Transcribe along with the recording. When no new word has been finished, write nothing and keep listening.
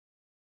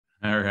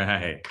All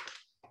right.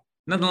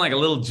 Nothing like a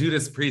little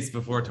Judas Priest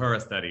before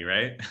Torah study,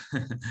 right?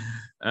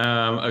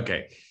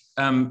 Okay.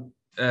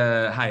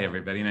 Hi,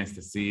 everybody. Nice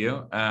to see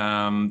you.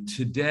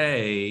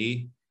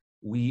 Today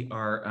we're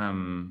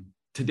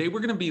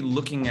going to be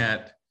looking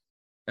at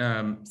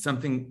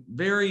something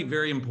very,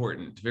 very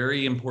important.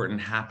 Very important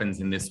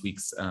happens in this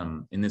week's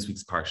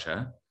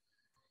parsha.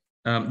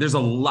 There's a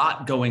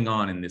lot going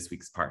on in this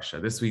week's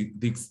parsha. This week,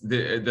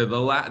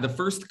 the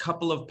first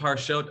couple of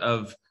parshot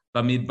of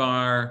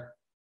Bamidbar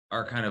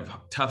are kind of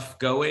tough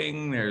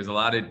going. There's a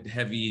lot of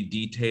heavy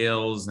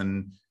details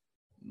and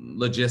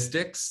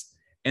logistics.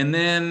 And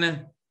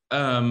then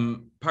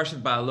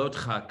Parshat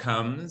Ba'alotcha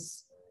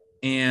comes,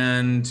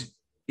 and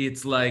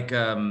it's like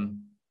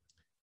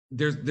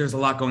there's a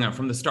lot going on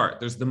from the start.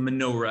 There's the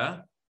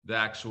menorah. The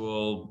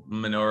actual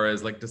menorah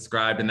is like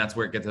described, and that's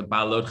where it gets a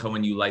Ba'alotcha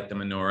when you light the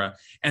menorah.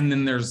 And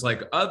then there's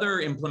like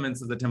other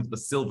implements of the temple, the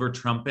silver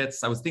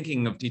trumpets. I was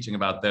thinking of teaching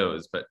about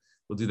those, but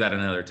we'll do that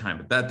another time.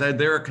 But that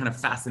they're a kind of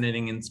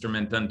fascinating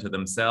instrument unto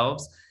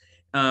themselves.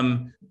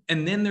 And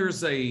then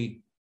there's a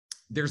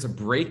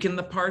break in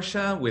the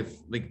parsha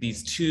with like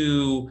these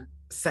two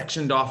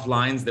sectioned off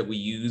lines that we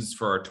use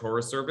for our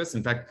Torah service.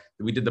 In fact,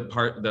 we did the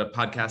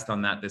podcast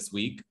on that this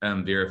week.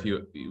 Vera, if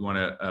you want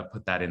to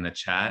put that in the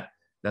chat,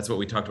 that's what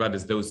we talked about,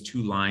 is those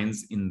two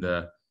lines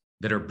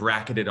that are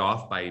bracketed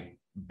off by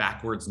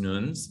backwards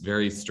nuns.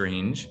 Very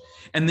strange.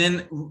 And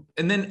then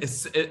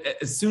as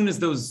soon as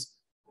those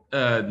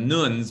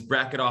nuns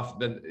bracket off,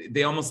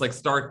 they almost like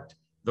start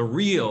the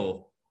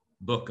real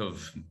book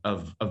of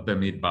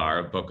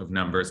Bamidbar, a book of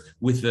Numbers,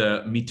 with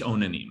the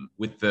mitonanim,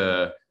 with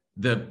the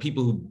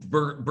people who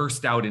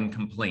burst out in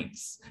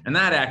complaints. And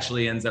that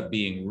actually ends up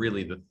being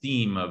really the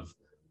theme of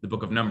the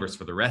book of Numbers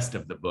for the rest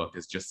of the book,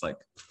 is just like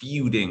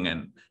feuding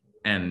and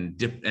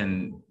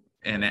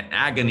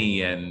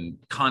agony and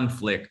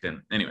conflict.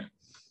 And anyway,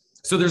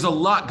 so there's a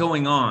lot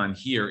going on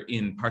here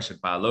in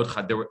Parshat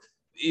Ba'alotcha.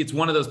 It's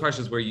one of those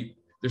parshas where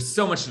there's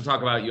so much to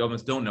talk about, you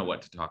almost don't know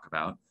what to talk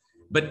about.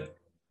 But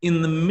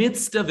in the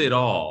midst of it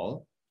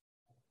all,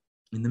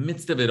 in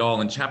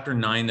chapter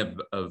 9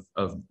 of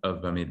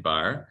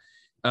Bamidbar,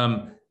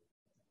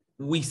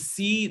 we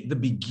see the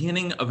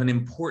beginning of an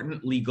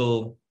important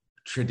legal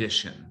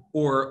tradition,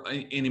 or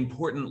an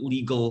important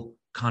legal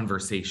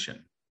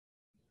conversation.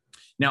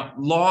 Now,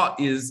 law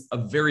is a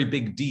very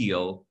big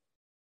deal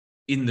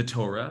in the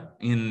Torah,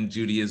 in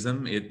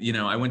Judaism.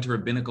 I went to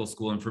rabbinical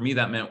school, and for me,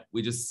 that meant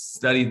we just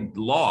studied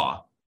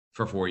law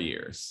for 4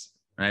 years,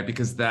 right?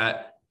 Because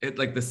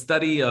like the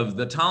study of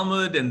the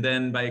Talmud, and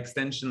then by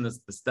extension, the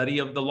study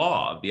of the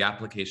law, the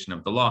application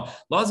of the law.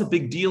 Law is a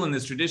big deal in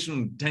this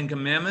tradition. 10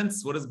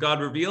 Commandments, what does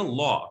God reveal?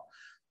 Law.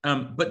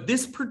 But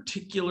this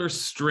particular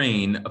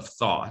strain of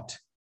thought,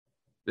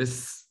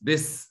 this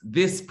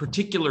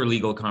particular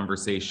legal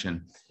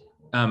conversation,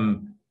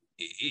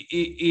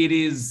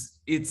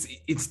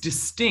 it's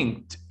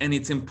distinct, and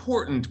it's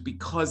important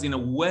because in a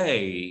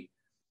way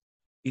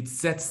it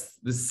sets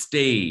the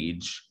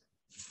stage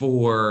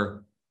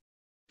for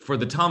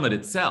the Talmud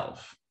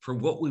itself, for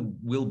what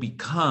will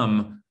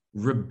become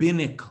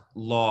rabbinic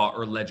law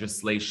or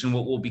legislation,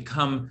 what will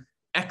become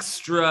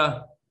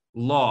extra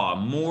law,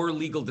 more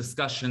legal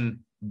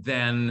discussion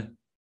than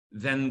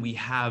we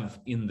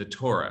have in the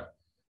Torah.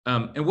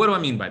 And what do I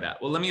mean by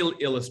that? Well, let me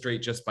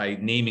illustrate just by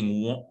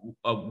naming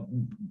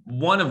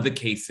one of the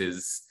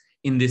cases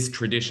in this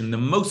tradition, the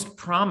most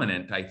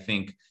prominent, I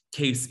think,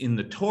 case in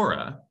the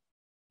Torah,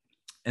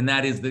 and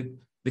that is the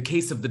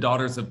case of the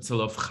daughters of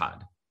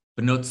Tzlofchad,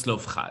 Benot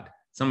Tzlofchad.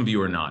 Some of you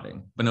are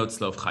nodding. Benot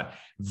Tzlofchad.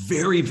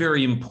 Very,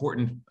 very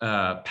important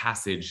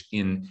passage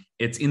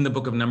it's in the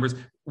book of Numbers.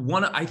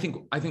 I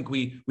think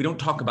we don't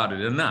talk about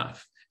it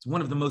enough. It's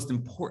one of the most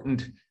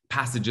important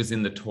passages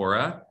in the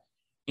Torah.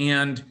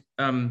 And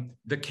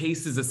the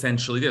case is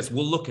essentially this.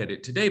 We'll look at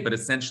it today, but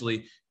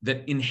essentially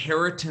that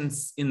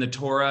inheritance in the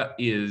Torah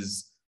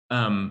is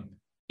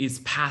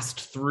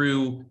passed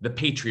through the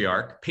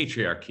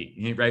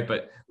patriarchy, right?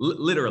 But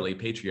literally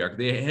patriarch.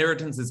 The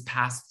inheritance is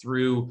passed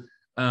through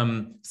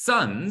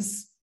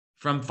sons,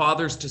 from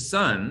fathers to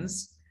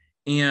sons,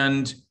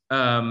 and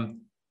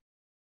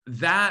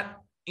that,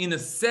 in a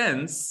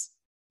sense,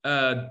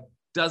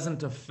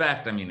 doesn't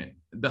affect.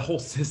 The whole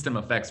system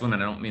affects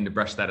women. I don't mean to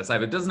brush that aside,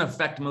 but it doesn't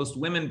affect most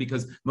women,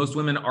 because most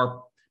women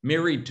are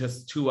married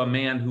to a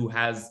man who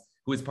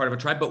is part of a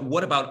tribe. But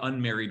what about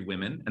unmarried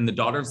women? And the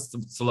daughters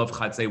of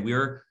Tzlofchad say,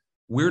 we're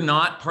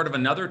not part of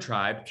another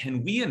tribe.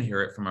 Can we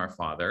inherit from our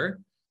father?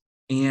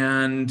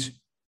 And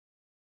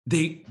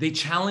they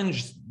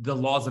challenge the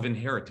laws of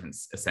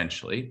inheritance,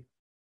 essentially,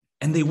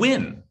 and they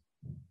win.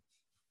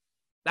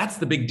 That's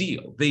the big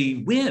deal.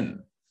 They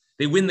win.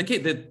 They win the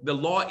case. The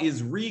law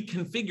is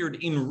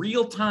reconfigured in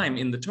real time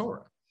in the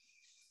Torah.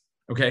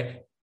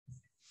 Okay?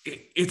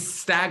 It's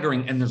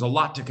staggering, and there's a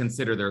lot to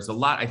consider. There's a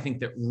lot, I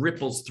think, that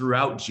ripples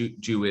throughout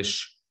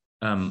Jewish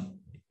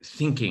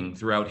thinking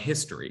throughout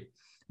history.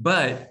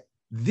 But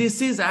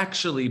this is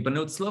actually,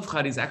 Benot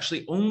Tzlofchad is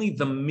actually only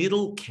the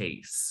middle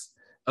case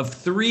of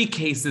 3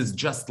 cases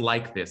just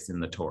like this in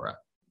the Torah.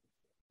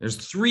 There's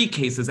 3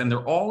 cases, and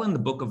they're all in the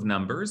book of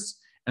Numbers.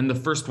 And the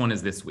first one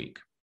is this week.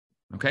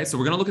 Okay, so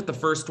we're going to look at the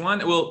first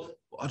one. I'll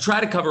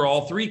try to cover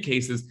all 3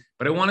 cases,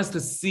 but I want us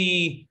to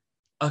see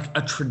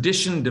a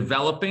tradition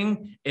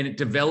developing, and it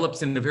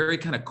develops in a very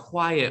kind of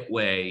quiet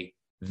way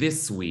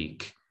this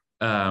week.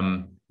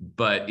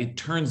 But it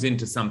turns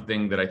into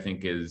something that I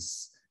think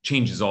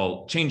changes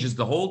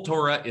the whole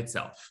Torah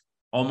itself,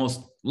 almost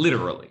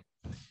literally.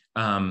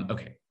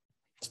 Okay,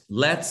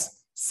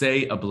 let's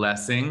say a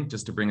blessing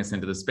just to bring us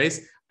into the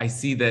space. I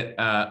see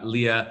that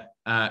Leah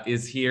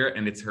is here,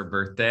 and it's her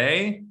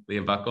birthday,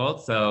 Leah Buckle.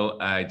 So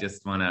I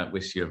just want to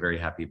wish you a very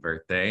happy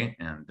birthday,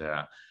 and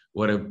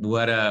what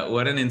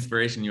an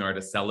inspiration you are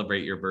to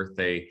celebrate your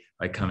birthday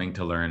by coming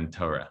to learn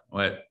Torah.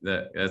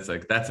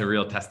 That's a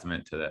real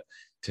testament when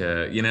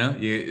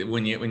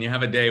you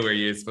have a day where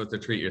you're supposed to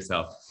treat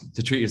yourself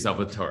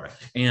with Torah,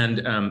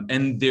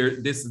 and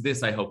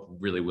this I hope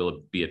really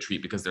will be a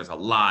treat, because there's a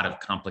lot of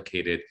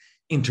complicated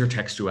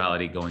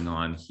intertextuality going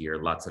on here,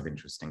 lots of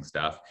interesting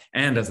stuff,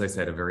 and as I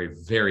said, a very,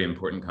 very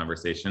important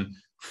conversation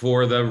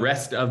for the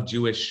rest of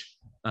Jewish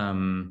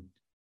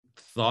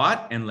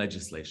thought and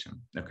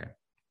legislation. Okay,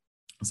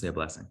 I'll say a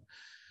blessing.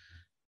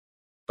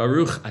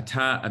 Baruch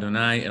atah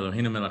Adonai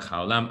Eloheinu melech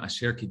haolam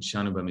asher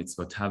kidshanu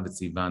b'mitzvotav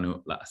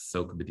v'tzivanu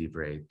la'asok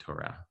b'divrei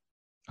Torah.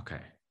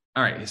 Okay,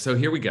 all right, so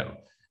here we go.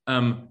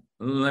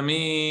 Let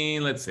me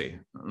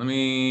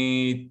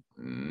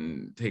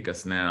take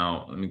us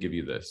now. Let me give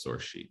you the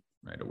source sheet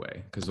right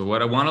away, because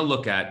what I want to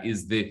look at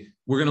is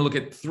we're going to look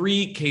at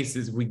 3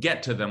 cases. We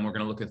get to them. We're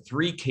going to look at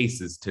 3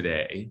 cases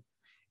today,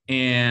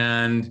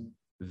 and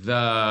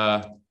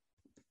the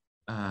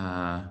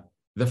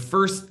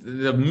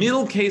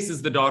middle case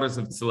is the daughters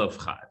of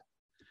Tzlofchad.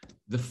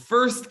 The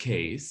first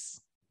case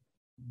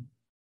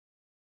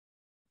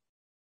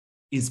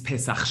is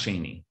Pesach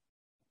Sheni.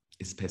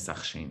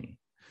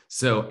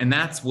 So, and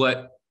that's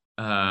what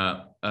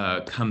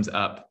comes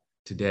up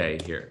today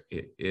here.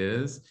 It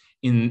is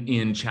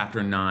in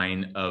chapter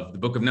 9 of the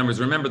book of Numbers.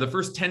 Remember, the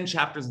first 10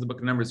 chapters of the book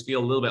of Numbers feel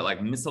a little bit like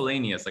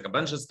miscellaneous, like a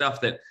bunch of stuff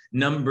that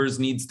Numbers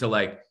needs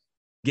to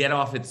get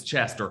off its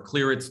chest or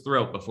clear its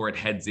throat before it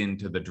heads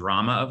into the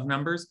drama of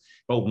Numbers.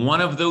 But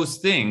one of those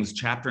things,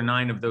 chapter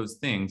 9 of those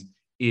things,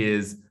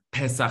 is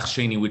Pesach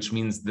Sheni, which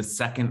means the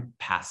second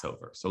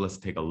Passover. So let's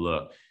take a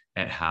look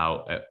at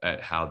how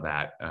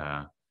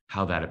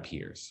that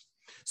appears.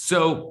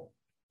 So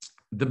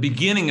the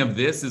beginning of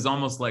this is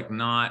almost like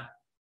not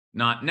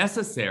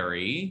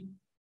necessary.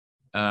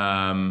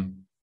 Here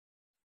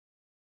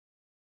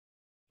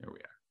we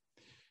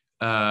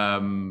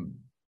are.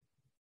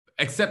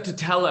 Except to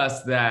tell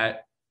us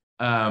that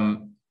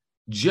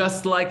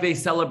just like they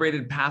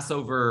celebrated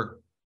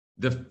Passover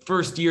the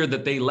first year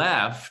that they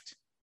left,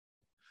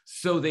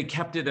 so they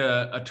kept it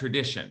a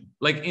tradition.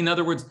 Like, in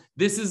other words,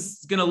 this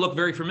is going to look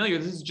very familiar.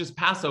 This is just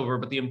Passover,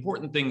 but the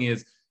important thing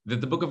is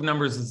that the book of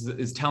Numbers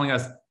is telling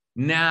us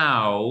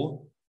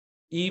now,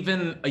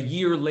 even a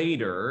year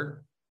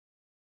later,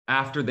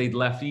 after they'd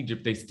left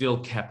Egypt, they still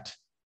kept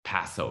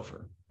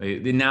Passover.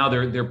 Now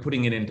they're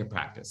putting it into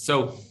practice.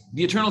 So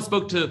the Eternal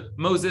spoke to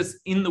Moses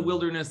in the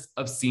wilderness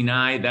of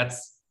Sinai.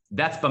 That's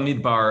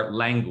Bamidbar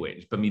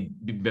language,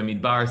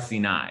 Bamidbar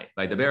Sinai.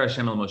 By Daber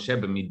Hashem el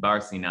Moshe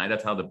Bamidbar Sinai.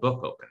 That's how the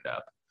book opened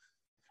up.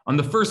 On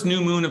the first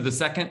new moon of the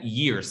second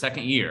year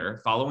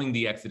following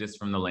the exodus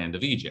from the land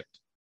of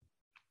Egypt,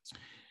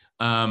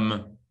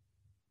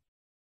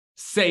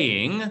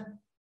 saying,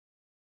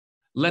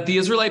 let the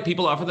Israelite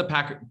people offer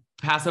the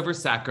Passover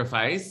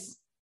sacrifice,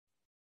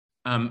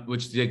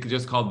 which they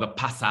just called the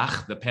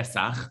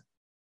Pesach,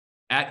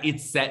 at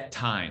its set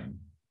time.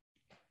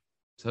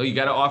 So you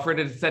got to offer it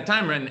at a set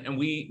time, and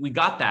we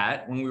got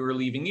that when we were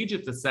leaving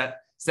Egypt. The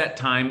set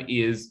time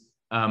is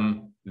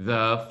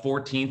the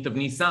 14th of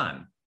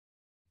Nisan.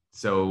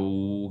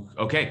 So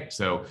okay,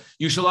 so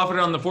you shall offer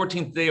it on the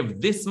 14th day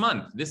of this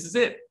month. This is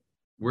it.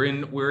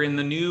 We're in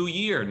the new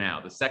year now,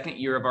 the second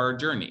year of our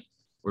journey.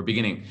 We're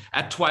beginning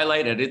at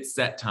twilight at its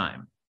set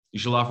time. You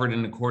shall offer it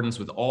in accordance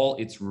with all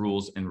its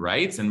rules and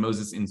rites. And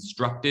Moses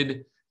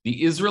instructed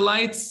the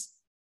Israelites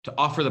to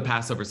offer the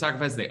Passover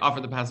sacrifice. They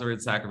offered the Passover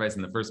sacrifice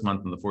in the first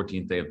month on the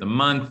 14th day of the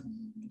month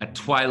at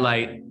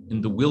twilight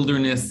in the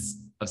wilderness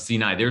of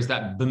Sinai. There's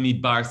that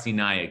Bamidbar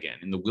Sinai again,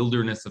 in the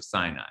wilderness of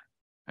Sinai.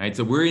 All right,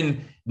 so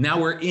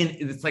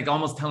it's like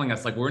almost telling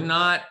us, like, we're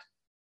not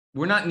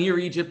near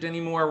Egypt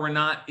anymore.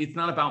 It's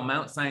not about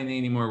Mount Sinai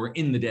anymore. We're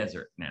in the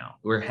desert now.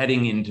 We're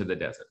heading into the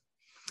desert.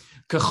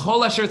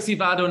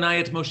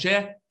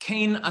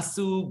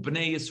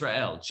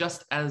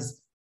 Just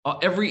as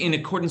in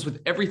accordance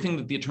with everything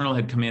that the Eternal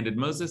had commanded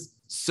Moses,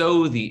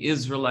 so the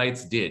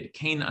Israelites did.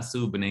 Kain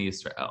asu b'nei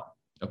Yisrael.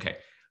 Okay,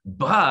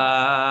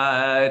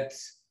 but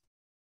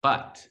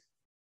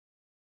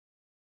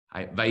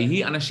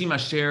Vayhi anashim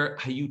asher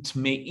hayu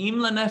tmeim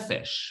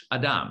lanefesh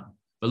adam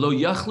v'lo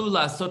yachlu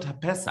la'asot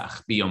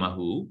hapesach biyom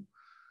hahu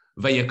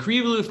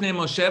vayakrivu lifnei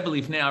Moshe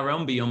v'lifnei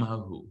Aaron biyom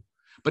hahu.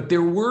 But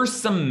there were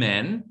some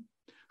men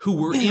who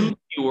were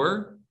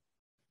impure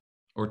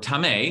or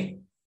tameh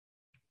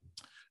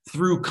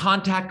through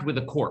contact with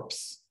a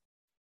corpse.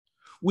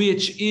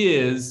 which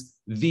is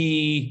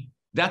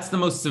that's the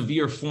most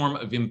severe form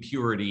of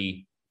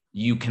impurity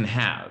you can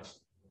have.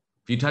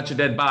 If you touch a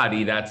dead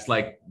body, that's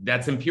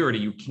impurity.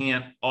 You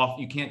can't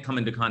come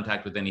into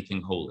contact with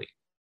anything holy,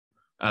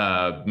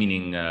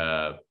 meaning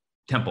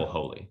temple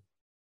holy.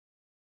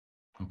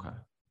 Okay.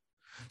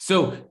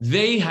 So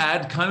they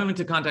had come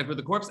into contact with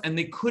the corpse and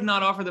they could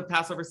not offer the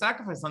Passover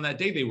sacrifice on that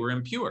day. They were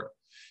impure.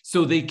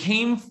 So they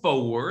came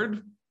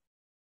forward.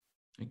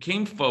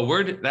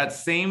 That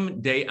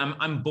same day.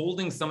 I'm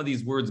bolding some of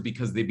these words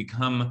because they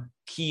become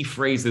key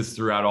phrases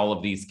throughout all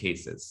of these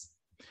cases.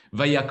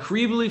 They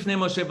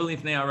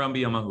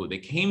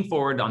came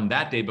forward on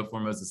that day before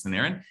Moses and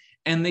Aaron,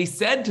 and they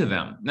said to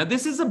them, now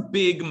this is a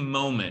big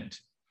moment.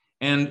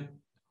 And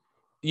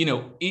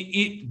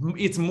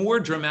it's more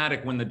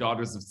dramatic when the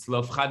daughters of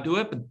Tzlofchad do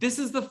it, but this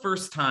is the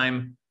first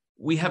time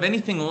we have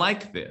anything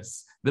like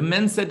this. The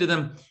men said to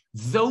them,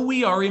 though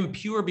we are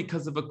impure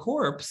because of a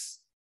corpse,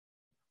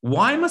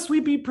 why must we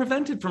be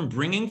prevented from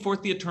bringing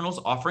forth the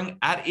Eternal's offering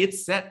at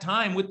its set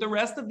time with the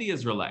rest of the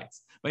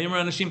Israelites?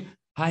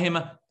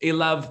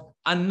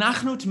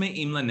 אנחנו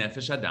טמאים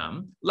לנפש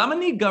אדם, למה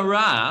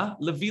ניגרע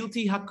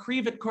לבלתי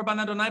הקריב את קורבן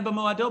אדוני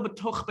במועדו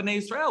בתוך בני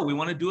ישראל? We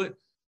want to do it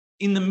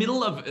in the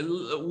middle of,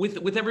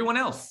 with everyone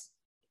else.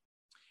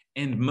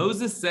 And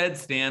Moses said,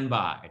 stand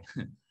by.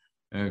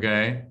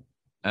 Okay?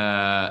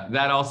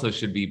 That also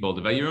should be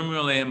bolded.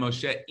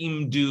 Moshe,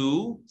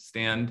 imdu,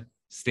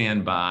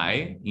 stand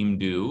by,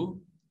 imdu,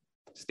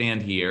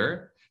 stand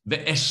here.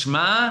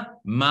 Ve'eshma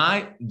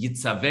ma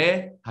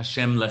yitzaveh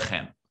Hashem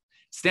lechem.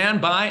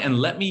 Stand by and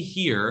let me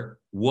hear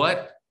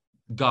what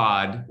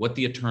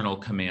the Eternal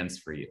commands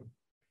for you.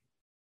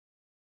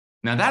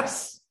 Now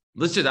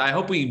I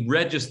hope we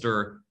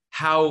register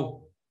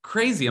how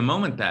crazy a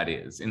moment that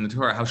is in the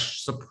Torah, how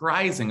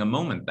surprising a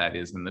moment that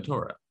is in the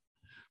Torah,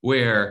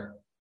 where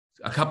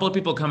a couple of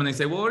people come and they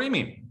say, well, what do you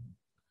mean?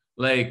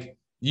 Like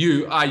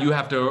you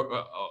have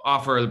to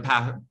offer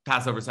the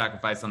Passover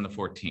sacrifice on the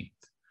 14th.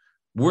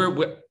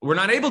 We're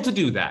not able to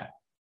do that.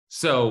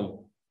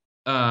 So,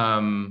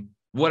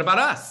 what about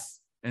us?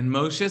 And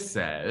Moshe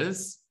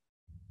says,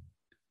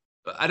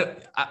 I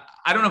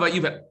don't know about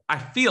you, but I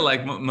feel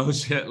like what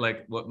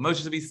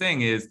Moshe should be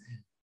saying is,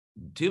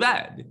 too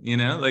bad,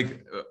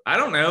 I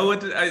don't know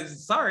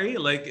sorry,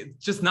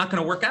 it's just not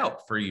going to work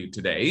out for you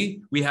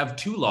today. We have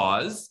two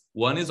laws.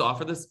 One is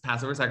offer this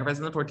Passover sacrifice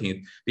on the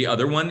 14th. The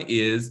other one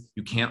is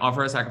you can't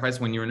offer a sacrifice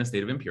when you're in a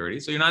state of impurity.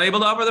 So you're not able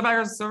to offer the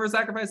Passover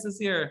sacrifice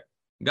this year.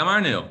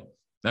 Gamarnu.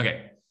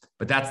 Okay.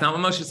 But that's not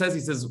what Moshe says. He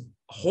says,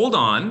 hold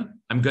on,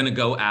 I'm going to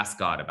go ask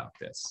God about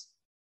this.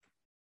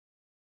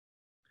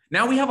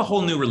 Now we have a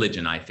whole new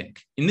religion, I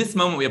think. In this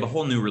moment, we have a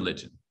whole new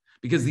religion.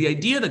 Because the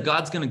idea that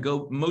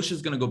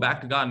Moshe's going to go back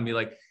to God and be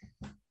like,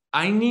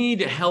 I need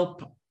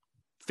help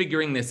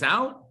figuring this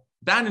out,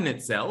 that in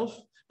itself,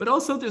 but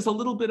also there's a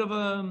little bit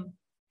of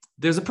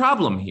there's a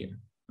problem here.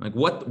 Like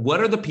what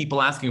are the people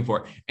asking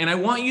for? And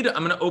I'm going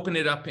to open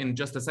it up in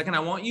just a second. I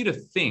want you to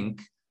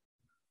think,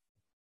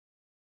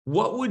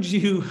 what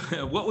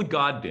would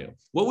God do?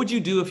 What would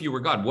you do if you were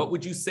God? What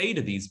would you say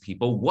to these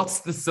people? What's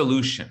the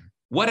solution?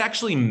 What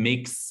actually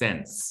makes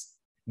sense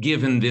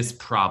given this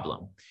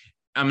problem?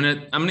 I'm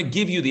gonna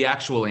give you the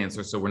actual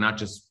answer, so we're not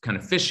just kind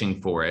of fishing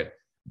for it.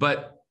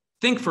 But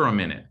think for a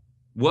minute.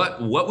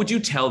 What would you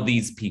tell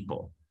these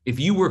people if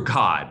you were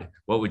God?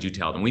 What would you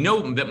tell them? We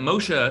know that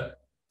Moshe.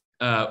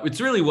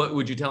 It's really what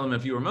would you tell them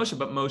if you were Moshe?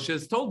 But Moshe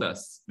has told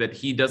us that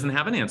he doesn't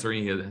have an answer.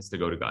 He has to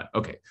go to God.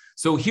 Okay,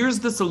 so here's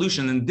the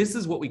solution, and this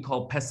is what we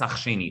call Pesach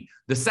Sheni,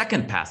 the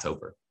second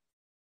Passover.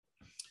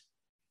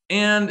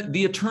 And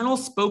the Eternal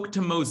spoke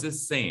to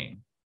Moses,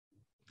 saying,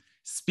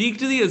 "Speak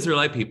to the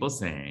Israelite people,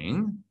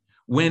 saying,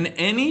 when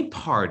any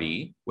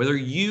party, whether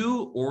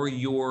you or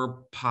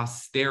your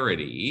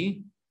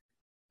posterity,"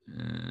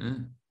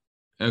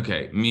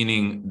 okay,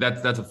 meaning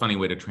that's a funny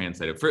way to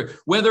translate it. For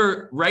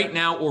whether right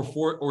now or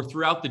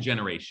throughout the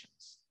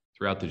generations.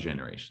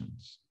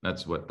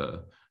 That's what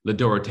the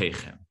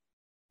Ledorotechem.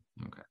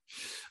 Okay.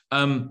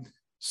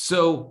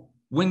 So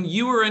when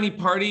you or any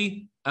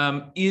party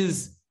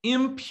is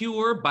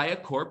impure by a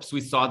corpse,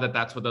 we saw that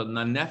that's what the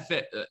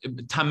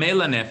Tameh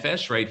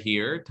Lanefesh right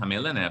here, Tameh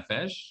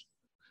Lanefesh,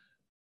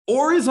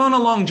 or is on a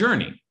long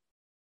journey.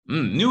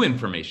 New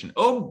information.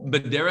 Oh,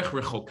 b'derech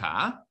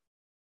rechoka.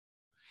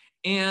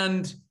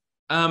 And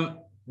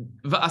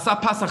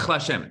v'asa pasach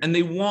l'Hashem, and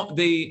they want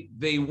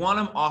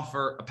to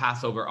offer a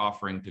Passover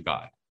offering to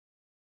God.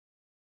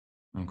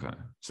 Okay,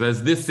 so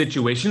there's this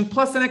situation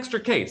plus an extra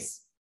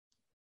case.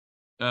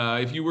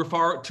 If you were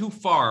too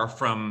far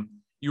from,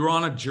 you were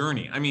on a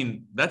journey. I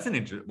mean, that's an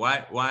interest.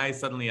 Why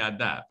suddenly add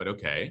that? But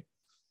okay,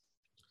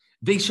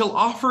 they shall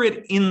offer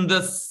it in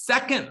the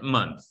second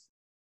month,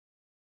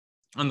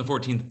 on the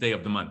 14th day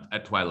of the month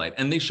at twilight,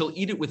 and they shall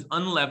eat it with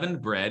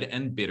unleavened bread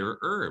and bitter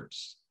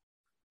herbs.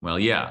 Well,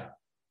 yeah.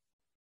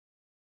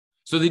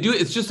 So they do,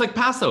 it's just like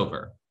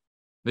Passover.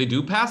 They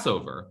do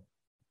Passover,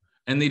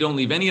 and they don't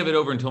leave any of it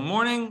over until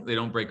morning. They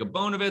don't break a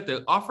bone of it. They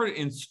offer it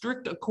in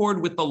strict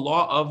accord with the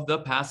law of the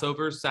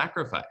Passover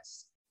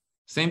sacrifice.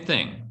 Same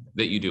thing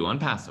that you do on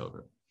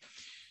Passover.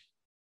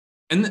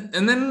 And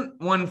then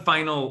one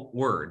final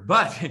word.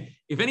 But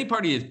if any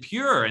party is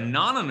pure and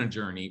not on a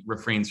journey,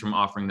 refrains from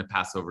offering the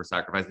Passover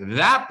sacrifice,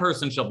 that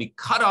person shall be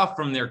cut off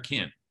from their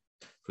kin.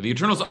 For the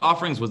Eternal's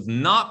offerings was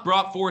not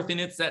brought forth in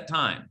its set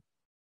time.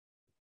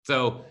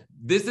 So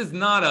this is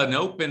not an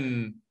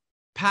open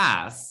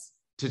pass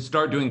to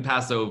start doing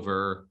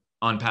Passover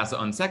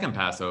on second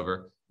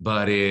Passover,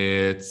 but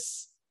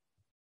it's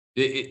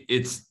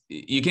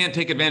you can't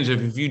take advantage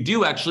of it. If you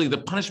do, actually, the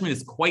punishment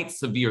is quite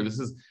severe. This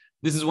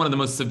is one of the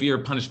most severe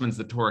punishments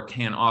the Torah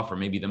can offer,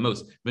 maybe the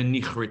most.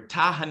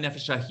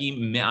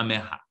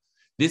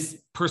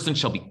 This person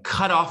shall be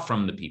cut off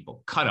from the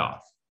people, cut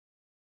off.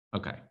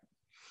 Okay.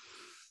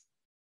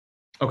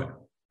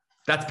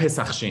 That's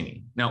Pesach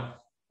Sheni. Now,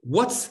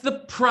 what's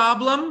the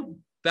problem?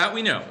 That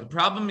we know. The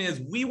problem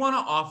is we want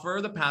to offer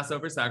the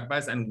Passover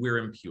sacrifice and we're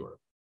impure.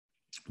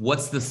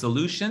 What's the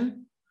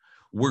solution?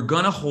 We're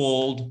going to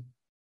hold,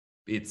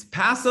 it's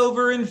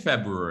Passover in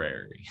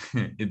February,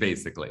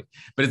 basically,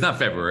 but it's not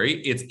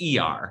February, it's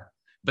ER.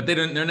 But they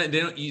don't,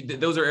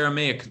 those are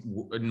Aramaic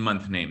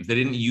month names. They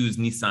didn't use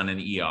Nisan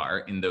and ER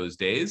in those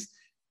days.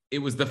 It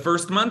was the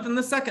first month and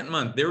the second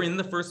month. They're in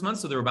the first month,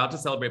 so they're about to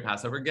celebrate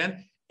Passover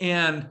again.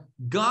 And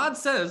God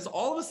says,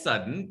 all of a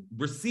sudden,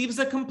 receives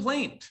a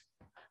complaint.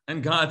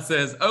 And God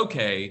says,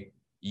 okay,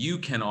 you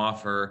can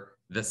offer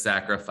the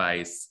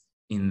sacrifice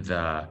in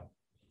the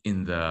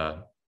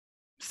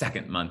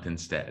second month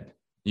instead.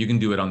 You can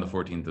do it on the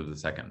 14th of the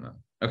second month.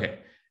 Okay,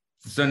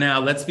 so now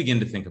let's begin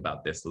to think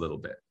about this a little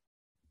bit.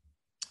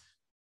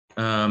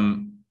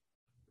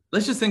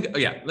 Let's just think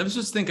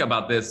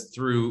about this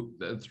through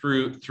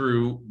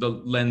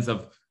the lens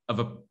of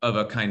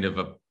a kind of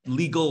a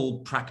legal,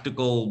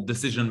 practical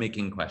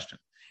decision-making question.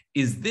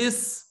 Is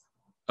this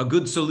a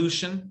good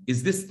solution?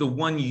 Is this the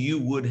one you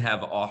would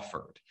have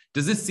offered?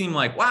 Does this seem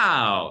like,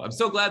 wow, I'm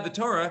so glad the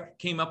Torah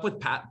came up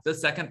with the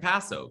second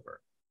Passover?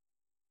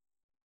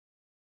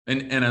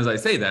 And as I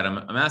say that,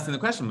 I'm asking the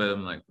question, but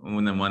I'm like,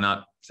 well, then why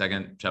not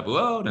second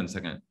Shavuot and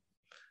second,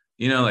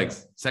 like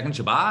second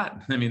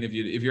Shabbat? I mean, if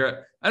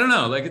you're, I don't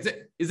know, like,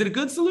 is it a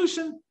good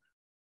solution?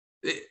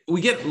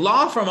 We get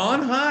law from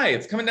on high.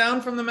 It's coming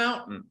down from the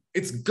mountain.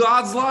 It's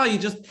God's law.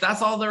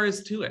 That's all there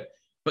is to it.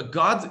 But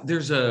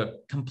there's a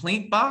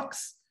complaint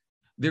box.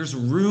 There's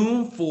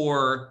room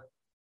for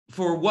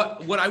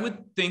what I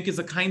would think is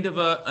a kind of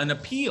an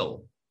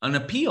appeal, a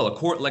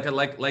court, like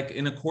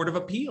in a court of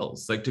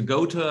appeals, like to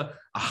go to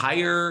a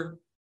higher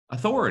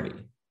authority,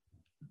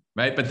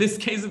 right? But this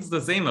case, it's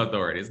the same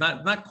authority. It's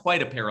not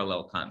quite a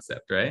parallel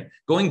concept, right?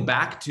 Going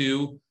back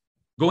to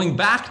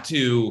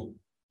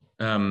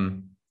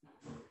the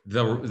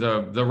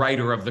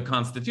writer of the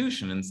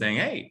Constitution and saying,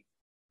 hey,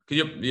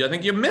 I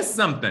think you missed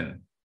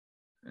something.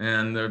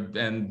 And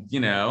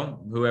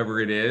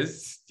whoever it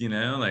is,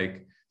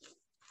 like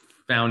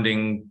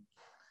founding,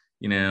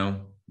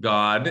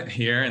 God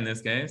here in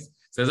this case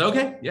says,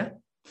 okay, yeah.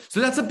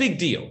 So that's a big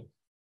deal.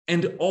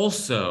 And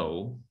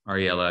also,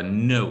 Ariella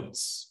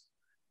notes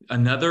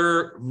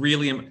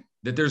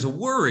that there's a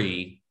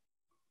worry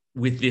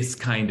with this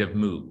kind of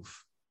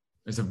move.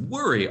 There's a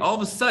worry. All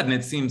of a sudden,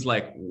 it seems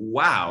like,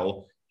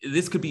 wow,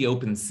 this could be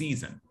open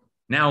season.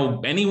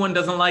 Now, anyone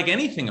doesn't like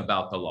anything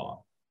about the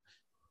law,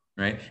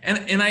 right?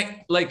 And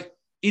I like,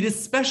 it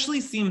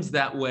especially seems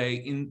that way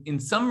in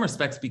some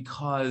respects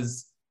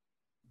because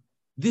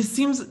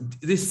feels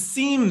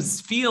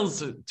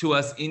to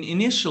us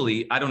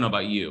initially, I don't know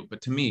about you,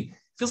 but to me,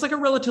 feels like a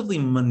relatively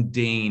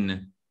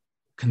mundane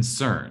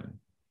concern,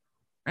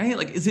 right?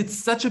 Like, is it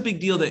such a big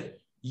deal that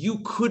you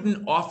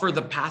couldn't offer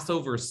the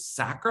Passover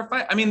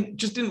sacrifice? I mean, it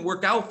just didn't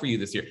work out for you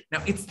this year.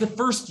 Now, it's the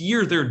first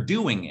year they're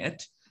doing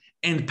it,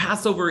 and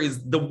Passover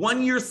is the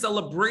 1 year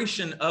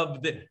celebration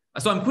of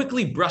so I'm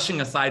quickly brushing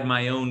aside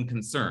my own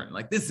concern.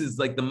 Like, this is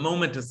like the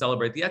moment to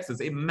celebrate the Exodus.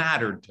 It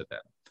mattered to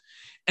them.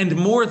 And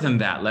more than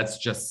that, let's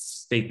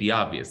just state the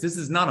obvious. This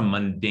is not a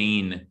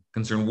mundane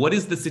concern. What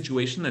is the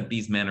situation that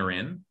these men are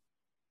in?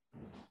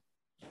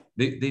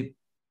 They've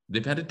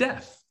had a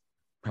death,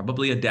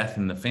 probably a death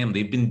in the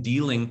family. They've been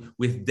dealing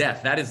with death.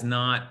 That's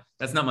not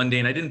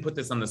mundane. I didn't put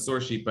this on the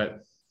source sheet,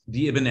 but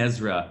the Ibn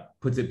Ezra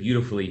puts it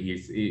beautifully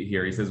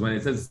here. He says, when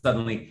it says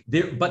suddenly,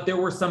 but there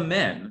were some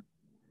men,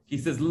 he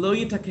says, Lo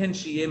yitaken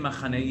sheyeh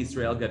machane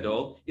Yisrael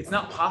gadol. It's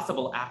not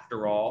possible,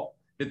 after all,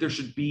 that there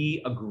should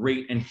be a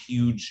great and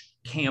huge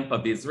camp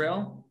of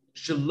Israel,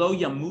 shelo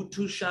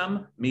yamutu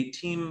sham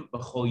metim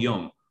b'chol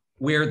yom,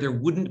 where there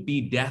wouldn't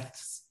be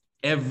deaths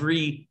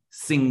every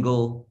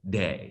single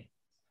day.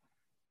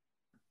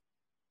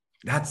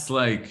 That's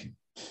like,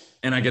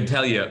 and I can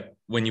tell you,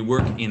 when you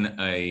work in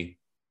a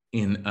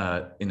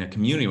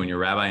community, when you're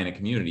a rabbi in a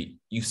community,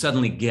 you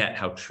suddenly get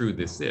how true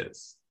this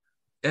is.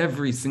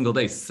 Every single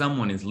day,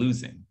 someone is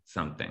losing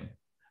something.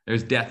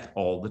 There's death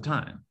all the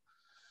time.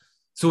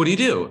 So what do you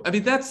do? I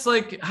mean, that's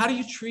like, how do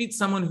you treat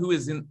someone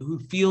who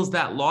feels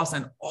that loss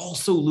and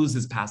also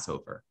loses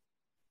Passover?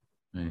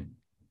 Right?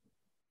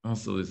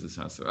 Also loses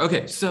Passover.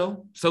 Okay,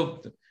 so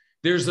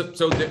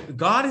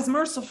God is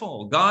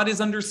merciful, God is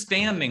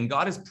understanding,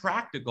 God is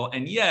practical,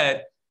 and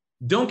yet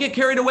don't get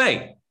carried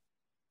away.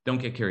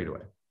 Don't get carried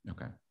away.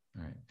 Okay.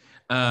 All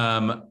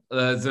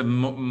right.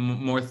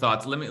 More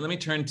thoughts. Let me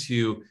turn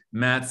to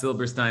Matt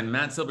Silberstein.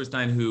 Matt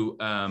Silberstein, who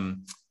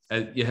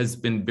has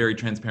been very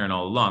transparent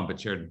all along, but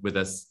shared with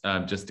us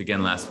just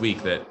again last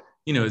week that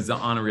is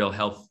on a real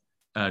health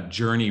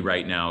journey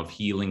right now of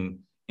healing.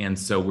 And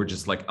so we're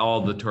just like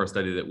all the Torah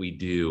study that we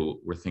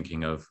do, we're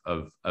thinking of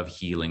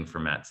healing for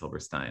Matt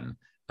Silberstein,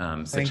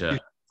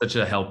 such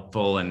a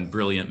helpful and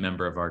brilliant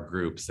member of our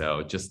group.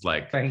 So just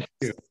like, thank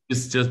you.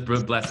 Just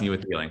blessing you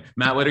with healing.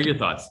 Matt, what are your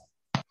thoughts?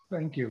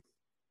 Thank you.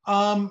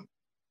 To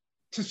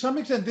some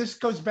extent, this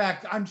goes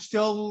back. I'm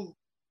still,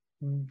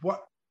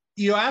 what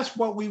you asked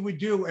what we would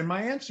do, and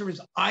my answer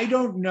is I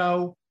don't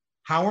know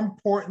how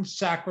important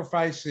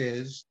sacrifice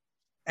is,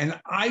 and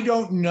I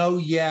don't know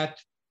yet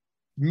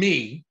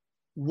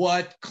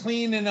what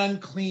clean and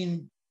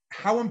unclean,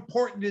 how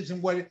important it is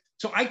and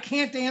so I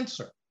can't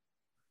answer.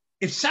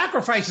 If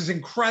sacrifice is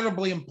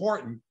incredibly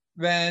important,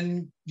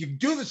 then you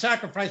do the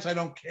sacrifice. I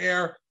don't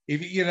care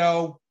if,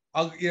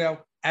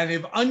 and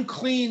if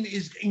unclean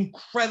is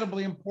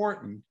incredibly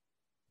important.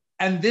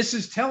 And this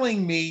is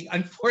telling me,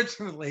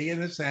 unfortunately,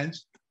 in a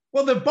sense,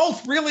 well, they're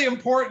both really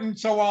important.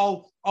 So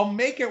I'll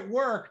make it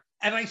work.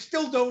 And I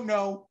still don't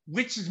know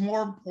which is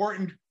more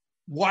important,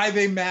 why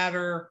they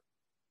matter.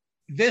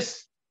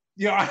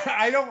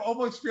 I don't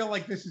almost feel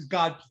like this is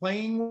God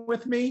playing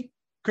with me,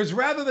 because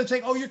rather than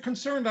saying, oh, you're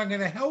concerned, I'm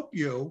going to help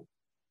you,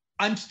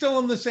 I'm still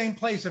in the same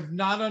place of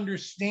not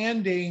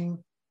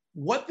understanding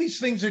what these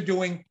things are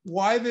doing,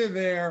 why they're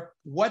there,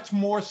 what's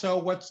more so,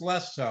 what's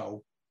less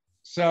so.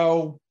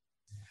 So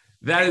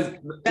that's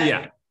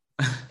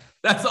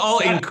all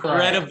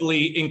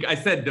incredibly, I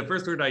said the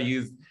first word I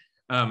used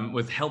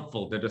was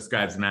helpful that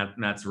describes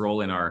Matt's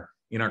role in our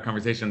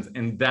conversations.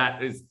 And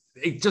that is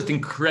just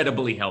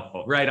incredibly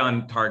helpful, right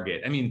on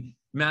target. I mean,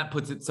 Matt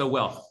puts it so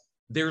well.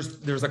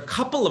 There's a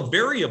couple of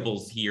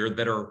variables here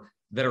that are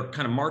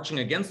kind of marching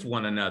against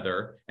one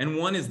another. And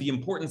one is the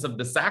importance of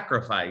the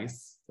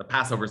sacrifice, the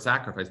Passover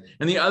sacrifice.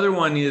 And the other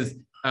one is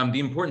the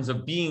importance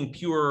of being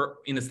pure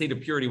in a state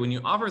of purity when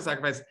you offer a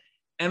sacrifice.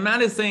 And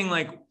Matt is saying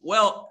like,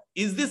 well,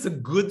 is this a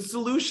good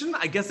solution?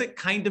 I guess it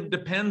kind of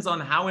depends on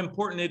how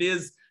important it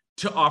is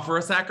to offer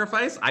a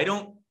sacrifice. I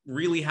don't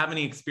really have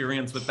any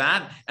experience with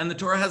that. And the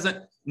Torah has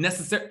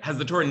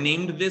the Torah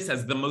named this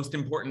as the most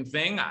important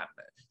thing?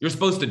 You're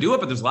supposed to do it,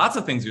 but there's lots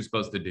of things you're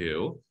supposed to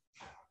do.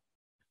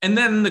 And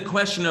then the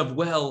question of,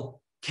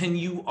 well,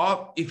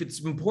 if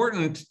it's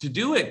important to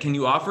do it, can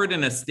you offer it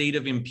in a state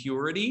of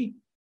impurity?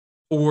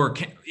 Or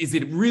is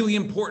it really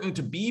important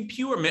to be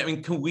pure? I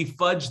mean, can we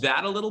fudge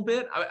that a little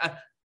bit?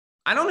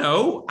 I don't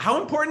know.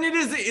 How important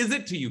is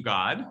it to you,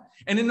 God?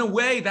 And in a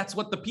way, that's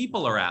what the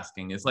people are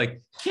asking. Is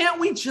like, can't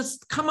we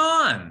just, come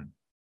on?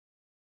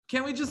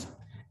 Can't we just,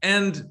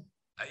 and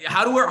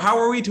how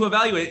are we to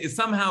evaluate it? Is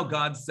somehow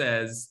God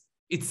says,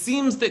 it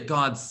seems that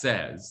God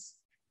says,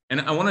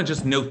 and I want to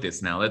just note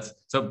this now.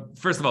 So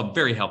first of all,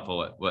 very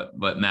helpful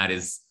what Matt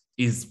is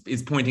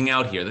pointing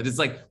out here. That it's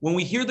like when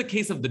we hear the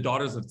case of the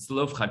daughters of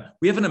Tzlofchad,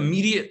 we have an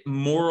immediate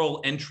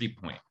moral entry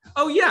point.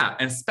 Oh yeah,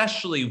 and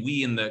especially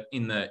we in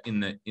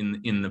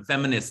the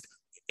feminist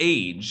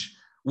age,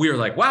 we are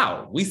like,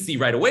 wow, we see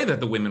right away that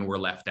the women were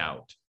left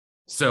out.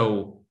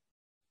 So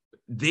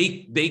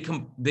they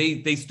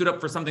stood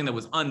up for something that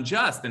was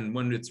unjust, and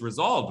when it's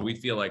resolved, we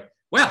feel like,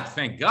 well,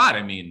 thank God.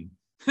 I mean,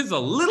 there's a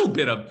little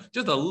bit of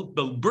just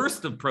a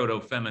burst of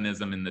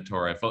proto-feminism in the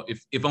Torah,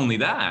 if only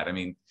that. I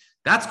mean,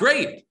 that's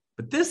great.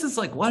 But this is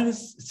like, it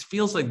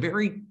feels like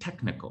very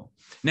technical.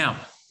 Now,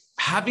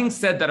 having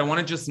said that, I want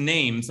to just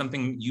name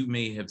something you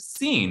may have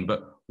seen,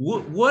 but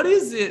what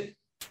is it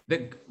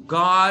that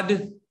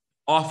God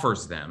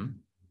offers them?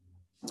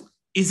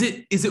 Is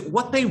it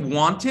what they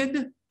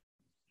wanted?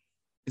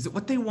 Is it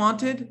what they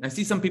wanted? I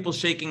see some people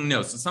shaking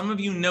no. So some of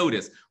you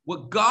notice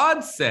what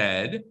God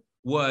said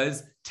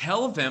was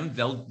tell them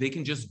they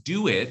can just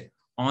do it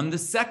on the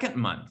second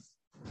month.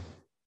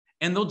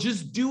 And they'll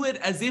just do it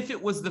as if it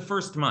was the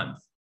first month.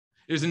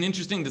 There's an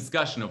interesting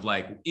discussion of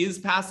like, is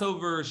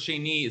Passover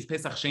Sheni, is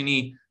Pesach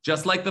Sheni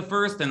just like the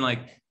first? And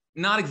like,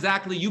 not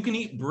exactly. You can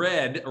eat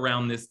bread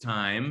around this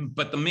time,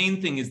 but the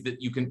main thing is that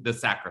the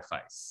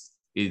sacrifice,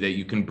 is that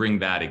you can bring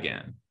that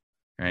again,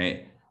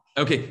 right?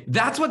 Okay,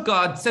 that's what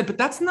God said, but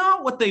that's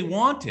not what they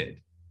wanted.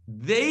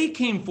 They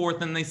came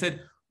forth and they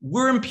said,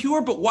 we're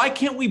impure, but why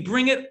can't we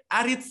bring it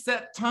at its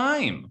set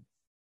time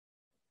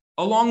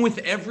along with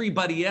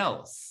everybody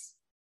else?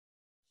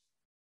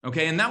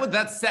 Okay, and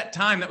that set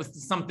time, that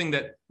was something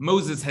that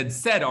Moses had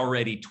said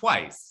already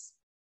twice.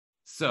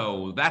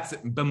 So that's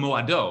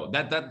b'moado.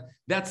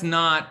 That's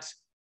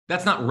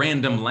not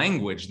random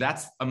language.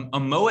 That's a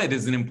moed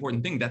is an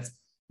important thing.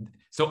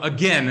 So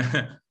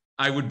again,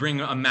 I would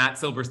bring a Matt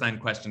Silberstein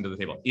question to the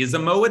table. Is a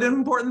moed an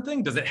important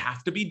thing? Does it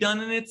have to be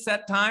done in its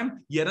set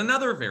time? Yet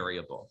another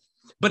variable.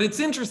 But it's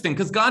interesting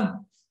because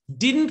God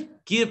didn't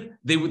give,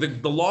 the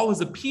law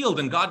was appealed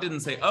and God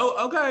didn't say,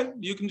 oh, okay,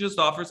 you can just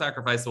offer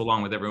sacrifice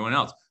along with everyone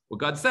else. What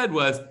God said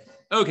was,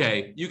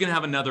 okay, you can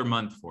have another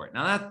month for it.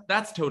 Now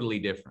that's totally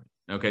different.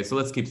 Okay, so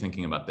let's keep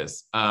thinking about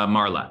this.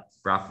 Marla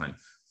Brachman,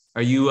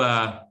 are you,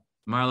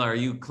 Marla, are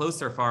you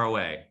close or far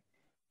away?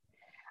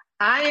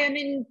 I am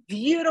in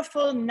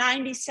beautiful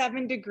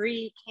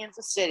 97-degree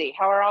Kansas City.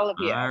 How are all of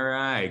you? All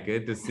right,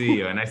 good to see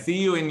you. And I see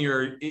you in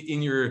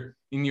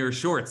your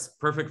shorts,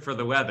 perfect for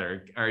the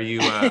weather. Are you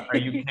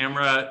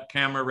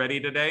camera ready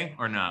today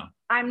or no?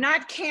 I'm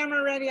not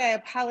camera ready. I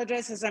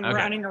apologize as I'm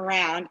running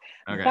around.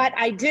 Okay. But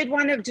I did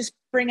want to just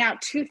bring out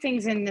two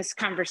things in this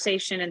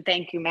conversation, and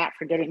thank you, Matt,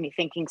 for getting me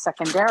thinking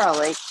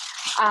secondarily.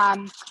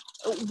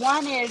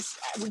 One is,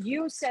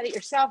 you said it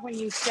yourself when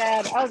you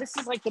said, oh, this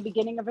is like the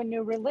beginning of a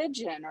new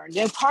religion or a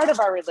new part of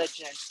our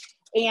religion.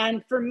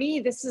 And for me,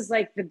 this is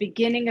like the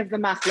beginning of the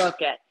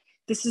machloket.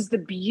 This is the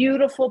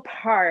beautiful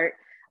part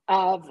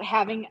of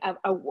having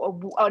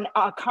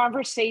a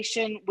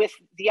conversation with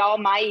the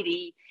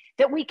Almighty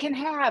that we can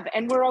have,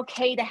 and we're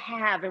okay to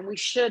have, and we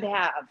should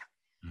have.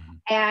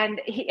 And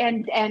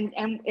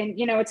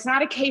you know, it's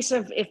not a case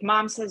of if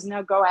mom says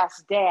no, go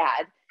ask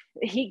dad.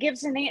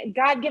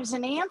 God gives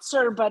an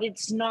answer, but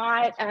it's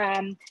not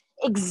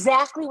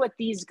exactly what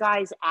these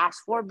guys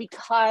asked for,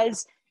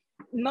 because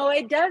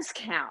Moed does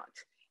count,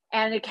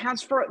 and it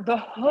counts for the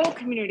whole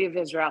community of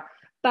Israel.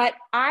 But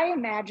I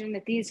imagine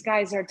that these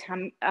guys are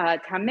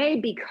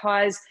tameh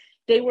because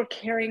they were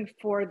caring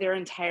for their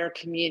entire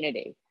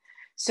community.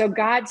 So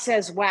God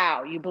says,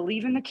 wow, you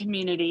believe in the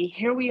community.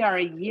 Here we are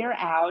a year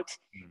out,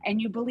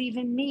 and you believe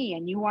in me,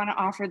 and you want to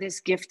offer this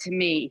gift to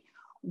me.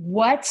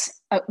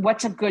 What's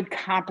a good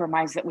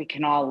compromise that we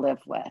can all live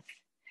with?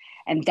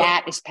 And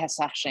that is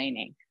Pesach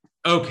Sheni.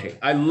 Okay,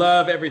 I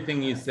love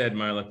everything you said,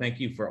 Marla. Thank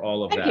you for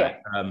all of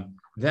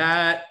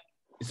that.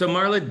 So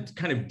Marla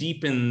kind of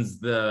deepens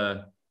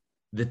the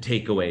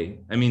takeaway.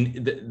 I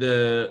mean,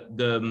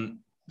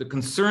 the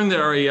concern that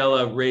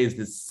Ariella raised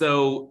is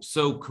so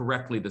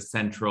correctly the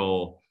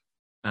central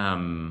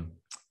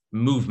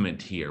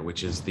movement here,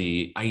 which is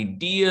the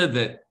idea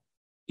that,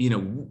 you know,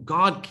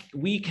 God,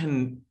 we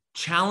can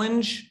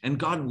challenge and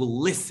God will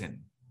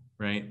listen,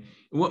 right?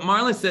 What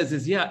Marla says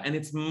is, yeah, and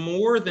it's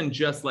more than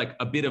just like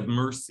a bit of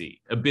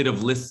mercy, a bit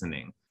of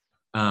listening.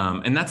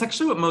 And that's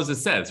actually what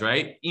Moses says,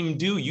 right?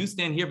 Imdu, you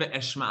stand here, but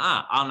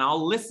eshma'a, and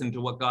I'll listen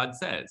to what God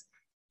says.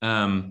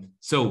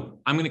 So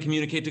I'm going to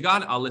communicate to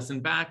God, I'll listen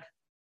back.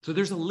 So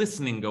there's a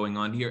listening going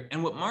on here.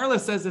 And what Marla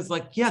says is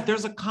like, yeah,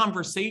 there's a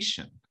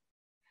conversation.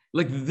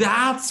 Like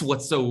that's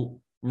what's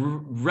so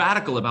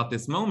radical about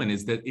this moment,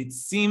 is that it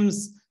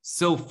seems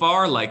so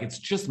far like it's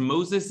just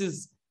Moses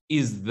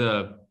is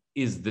the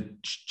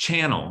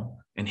channel,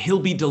 and he'll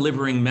be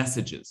delivering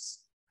messages.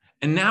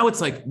 And now it's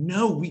like,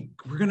 no,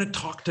 we're going to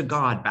talk to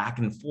God back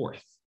and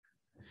forth.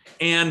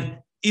 And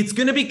it's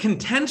going to be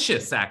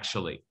contentious,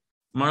 actually.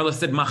 Marla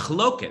said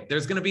machloket.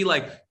 There's going to be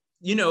like,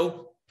 you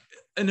know,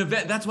 an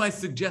event. That's why I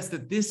suggest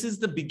that this is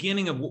the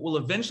beginning of what will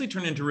eventually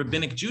turn into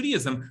rabbinic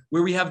Judaism,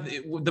 where we have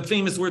the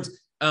famous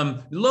words,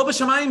 lo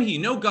b'shamayim hi,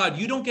 no, God,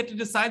 you don't get to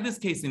decide this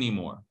case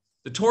anymore.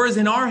 The Torah is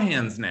in our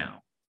hands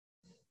now.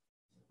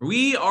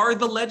 We are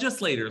the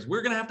legislators.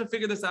 We're going to have to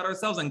figure this out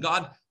ourselves. And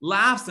God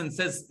laughs and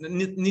says,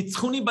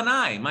 nitzchuni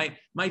banai,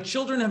 my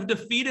children have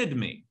defeated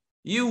me.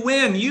 You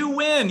win,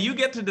 you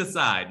get to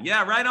decide.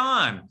 Yeah, right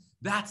on.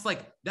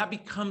 That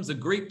becomes a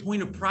great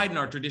point of pride in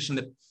our tradition,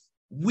 that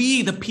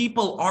we, the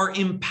people, are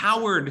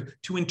empowered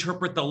to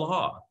interpret the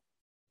law.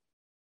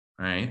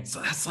 Right?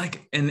 So that's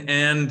like,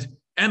 and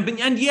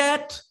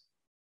yet,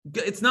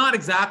 it's not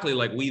exactly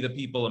like we, the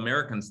people,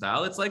 American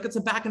style. It's like, it's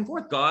a back and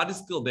forth. God is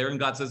still there, and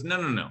God says,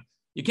 no.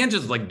 You can't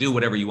just like do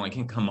whatever you want.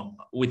 You can't come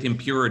with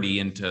impurity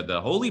into the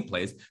holy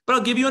place, but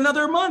I'll give you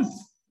another month.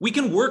 We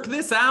can work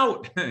this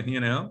out. You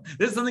know,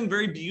 there's something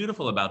very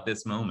beautiful about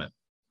this moment.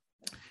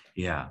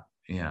 Yeah.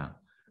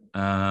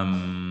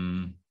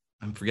 I'm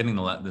forgetting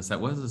what was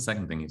the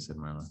second thing you said,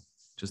 Marla?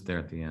 Just there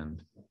at the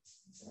end.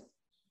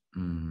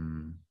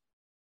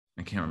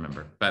 I can't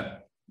remember,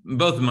 but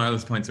both of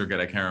Marla's points are good.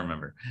 I can't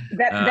remember.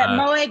 That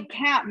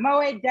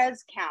Moed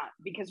does count,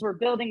 because we're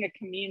building a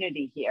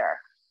community here,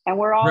 and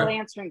we're all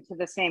answering to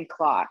the same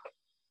clock.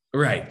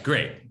 Right.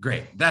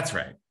 Great. That's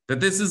right.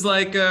 That this is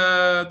like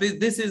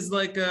this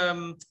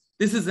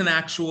is an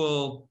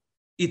actual.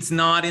 It's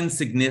not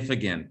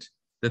insignificant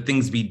that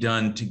things be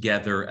done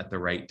together at the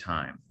right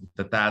time.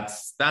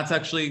 That's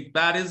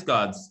is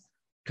God's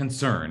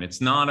concern.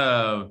 It's not,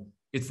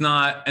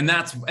 and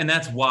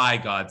that's why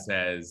God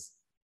says,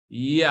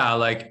 yeah,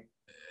 like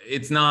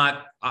it's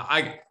not,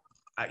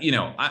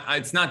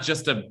 it's not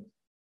just a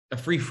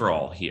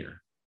free-for-all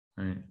here.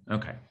 Right?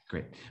 Okay,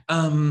 great.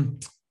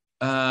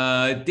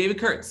 David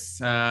Kurtz,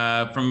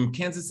 from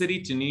Kansas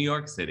City to New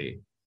York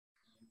City.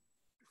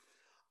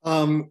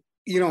 I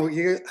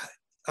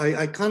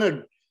kind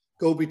of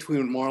go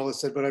between what Marla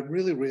said, but I'm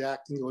really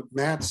reacting to what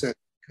Matt said,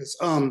 because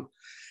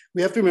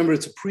we have to remember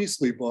it's a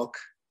priestly book,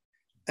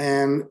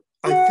 and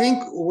I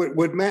think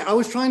what Matt, I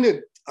was trying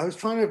to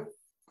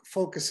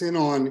focus in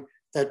on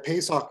that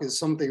Pesach is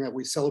something that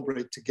we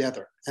celebrate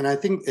together. And I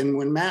think, and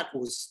when Matt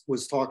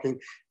was talking,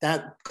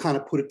 that kind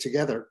of put it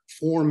together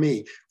for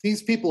me.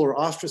 These people are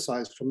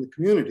ostracized from the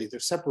community. They're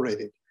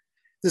separated.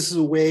 This is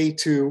a way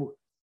to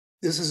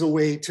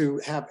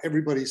have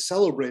everybody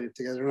celebrated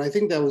together. And I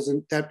think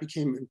that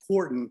became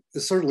important,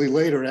 certainly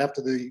later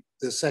after the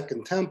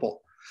Second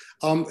Temple.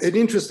 An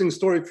interesting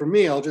story for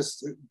me, I'll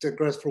just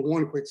digress for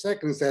one quick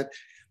second, is that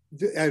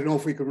I don't know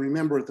if we can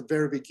remember at the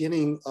very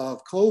beginning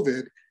of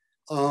COVID,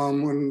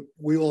 when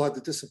we all had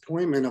the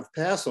disappointment of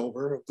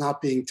Passover, of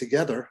not being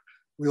together,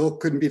 we all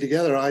couldn't be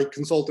together. I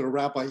consulted a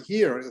rabbi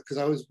here because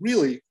I was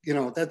really,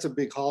 that's a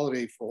big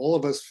holiday for all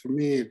of us, for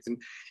me.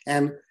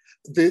 And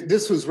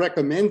this was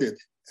recommended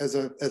as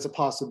a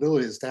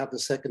possibility, is to have the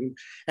second.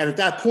 And at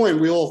that point,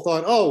 we all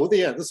thought, oh, well,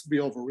 yeah, this will be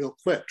over real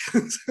quick.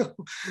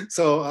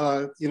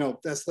 so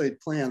best laid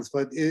plans,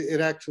 but it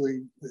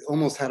actually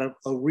almost had a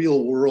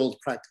real world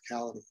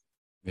practicality.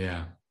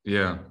 Yeah.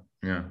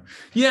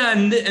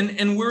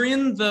 And we're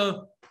in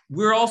the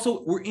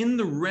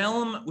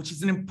realm, which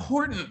is an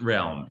important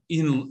realm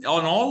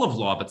on all of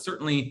law, but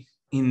certainly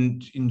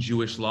in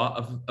Jewish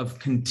law, of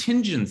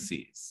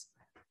contingencies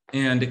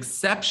and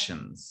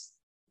exceptions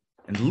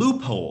and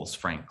loopholes,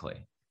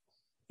 frankly.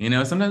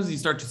 Sometimes you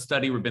start to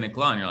study rabbinic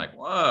law and you're like,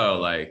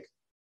 whoa,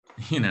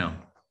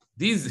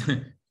 these,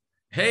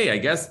 hey, I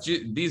guess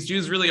these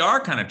Jews really are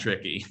kind of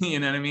tricky. You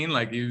know what I mean?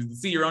 Like, you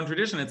see your own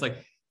tradition. It's like,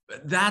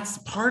 that's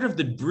part of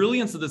the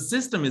brilliance of the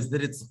system, is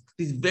that it's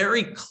these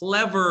very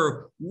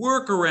clever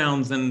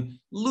workarounds and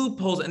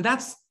loopholes. And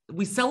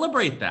we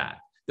celebrate that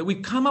we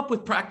come up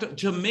with practice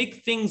to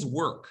make things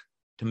work.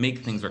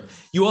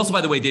 You also, by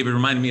the way, David,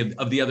 reminded me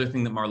of the other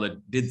thing that Marla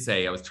did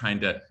say, I was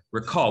trying to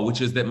recall, which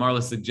is that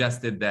Marla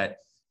suggested that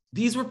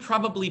these were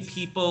probably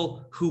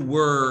people who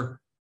were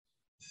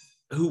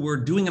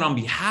doing it on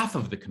behalf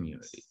of the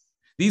community.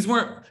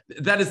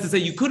 That is to say,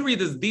 you could read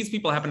this, these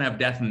people happen to have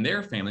death in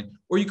their family,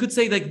 or you could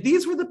say, like,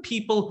 these were the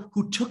people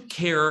who took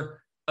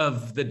care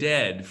of the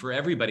dead for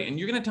everybody. And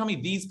you're going to tell me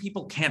these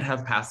people can't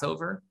have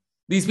Passover?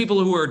 These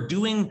people who are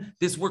doing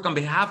this work on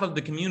behalf of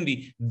the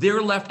community,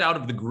 they're left out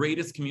of the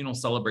greatest communal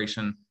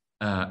celebration.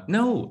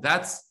 No,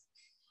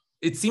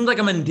 it seemed like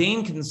a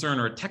mundane concern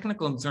or a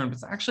technical concern, but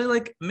it's actually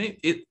like,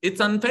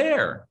 it's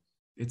unfair.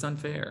 It's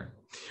unfair.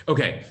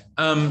 Okay.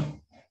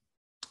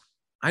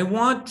 I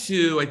want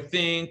to,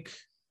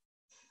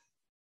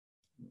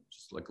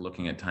 just like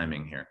looking at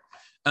timing here.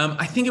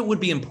 I think it would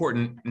be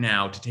important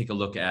now to take a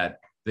look at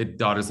the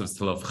Daughters of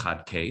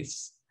Tzlofchad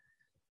case.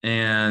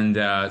 And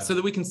so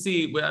that we can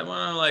see, I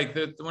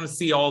want to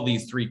see all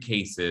these three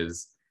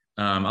cases.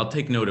 I'll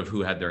take note of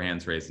who had their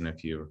hands raised, and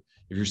if you're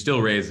still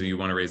raised or you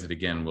want to raise it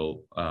again,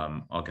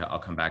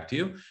 I'll come back to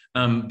you.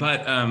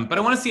 But I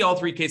want to see all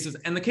three cases.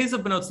 And the case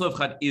of Benot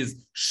Tzlofchad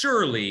is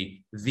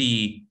surely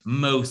the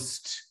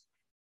most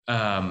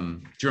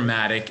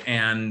dramatic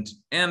and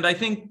I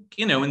think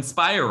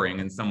inspiring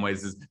in some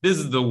ways. This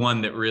is the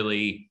one that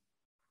really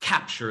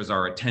captures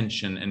our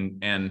attention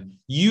and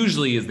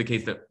usually is the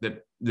case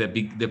that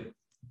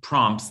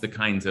prompts the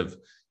kinds of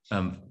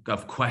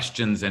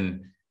questions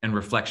and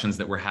reflections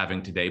that we're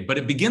having today. But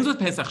it begins with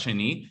Pesach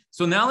Sheni.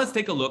 So now let's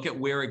take a look at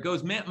where it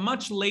goes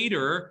much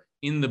later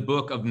in the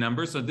book of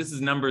Numbers. So this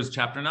is Numbers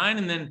chapter 9,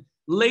 and then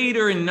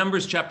later in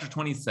Numbers chapter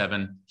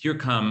 27, here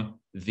come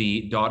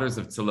the daughters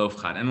of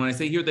Tzlofchad. And when I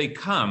say here they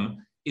come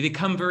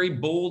very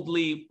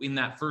boldly in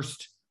that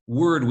first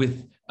word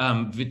with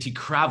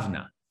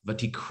Vatikravna.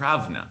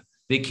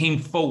 They came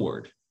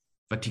forward,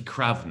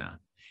 Vatikravna.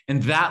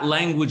 And that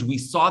language, we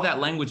saw that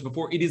language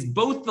before. It is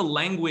both the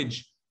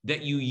language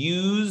that you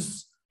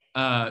use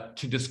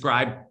to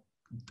describe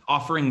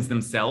offerings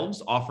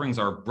themselves. Offerings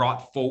are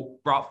brought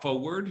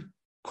forward.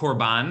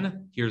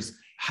 Korban, here's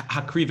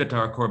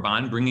Hakrivetar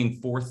Korban, bringing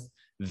forth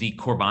the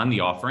Korban, the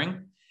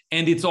offering.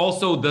 And it's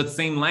also the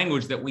same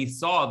language that we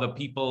saw the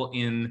people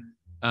in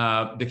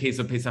the case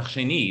of Pesach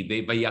Sheni,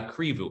 they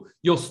Vayakrivu.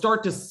 You'll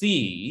start to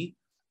see,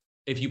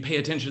 if you pay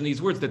attention to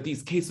these words, that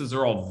these cases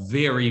are all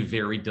very,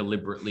 very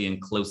deliberately and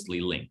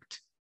closely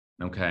linked.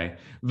 Okay,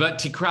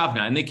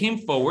 Vatikravna, and they came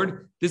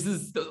forward. This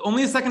is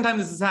only the second time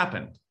this has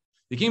happened.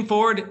 They came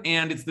forward,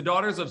 and it's the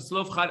daughters of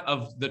Tzlofchad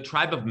of the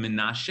tribe of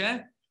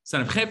Menashe,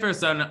 son of Hefer,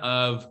 son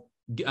of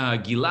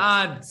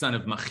Gilad, son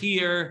of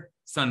Machir,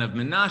 son of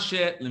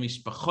Menashe,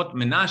 Lemishpachot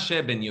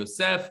Menashe ben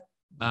Yosef,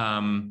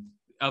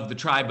 of the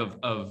tribe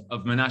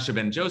of Menashe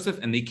ben Joseph,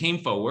 and they came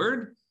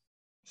forward,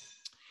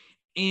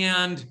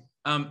 and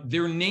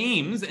their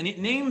names, and it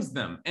names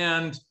them.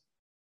 And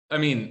I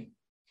mean,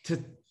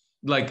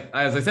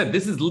 as I said,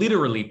 this is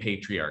literally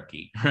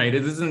patriarchy, right?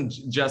 It isn't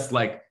just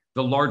like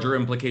the larger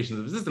implications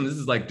of the system. This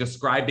is like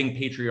describing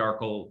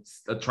patriarchal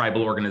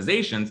tribal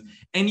organizations,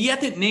 and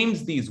yet it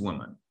names these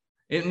women.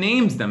 It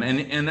names them,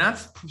 and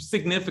that's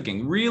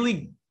significant.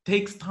 Really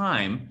takes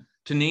time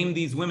to name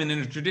these women in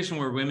a tradition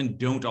where women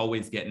don't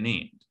always get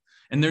named.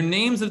 And their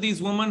names of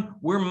these women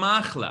were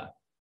Machla,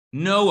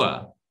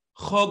 Noah,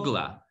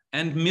 Chogla,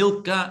 and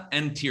Milka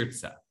and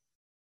Tirza.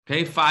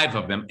 Okay, 5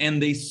 of them.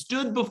 And they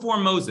stood before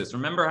Moses.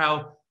 Remember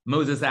how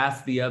Moses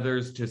asked the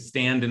others to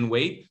stand and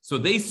wait. So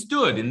they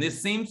stood in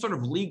this same sort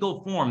of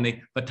legal form.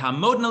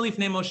 V'tamodna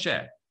lifnei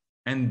Moshe,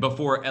 and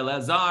before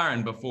Eleazar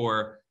and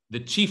before the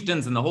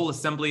chieftains and the whole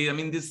assembly. I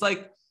mean, this I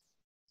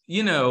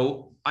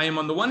am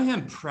on the one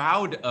hand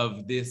proud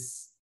of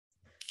this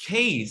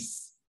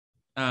case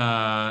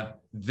that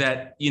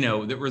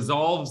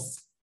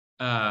resolves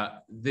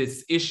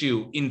this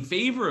issue in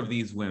favor of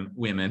these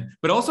women,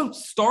 but also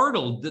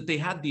startled that they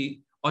had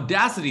the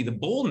audacity, the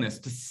boldness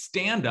to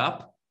stand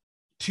up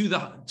to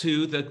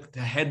the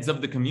heads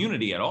of the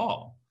community at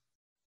all.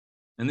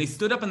 And they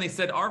stood up and they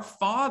said, our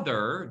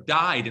father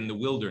died in the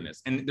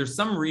wilderness. And there's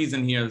some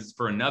reason here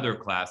for another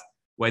class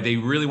why they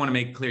really want to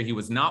make clear he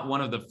was not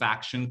one of the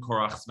faction,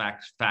 Korach's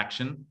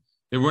faction.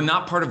 They were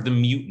not part of the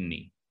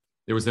mutiny.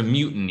 There was a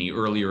mutiny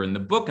earlier in the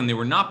book, and they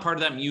were not part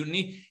of that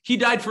mutiny. He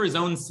died for his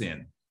own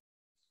sin.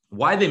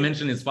 Why they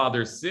mention his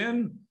father's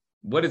sin?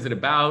 What is it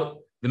about?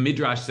 The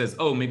Midrash says,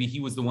 oh, maybe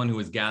he was the one who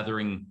was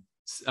gathering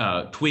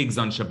twigs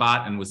on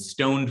Shabbat and was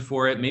stoned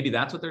for it. Maybe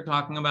that's what they're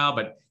talking about.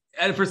 But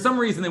for some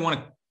reason, they want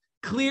to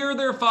clear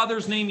their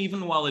father's name,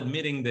 even while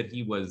admitting that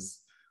he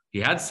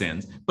had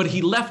sins, but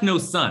he left no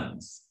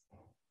sons.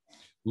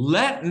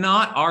 Let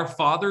not our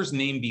father's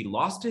name be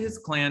lost to his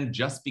clan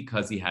just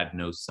because he had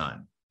no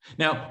son.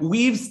 Now,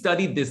 we've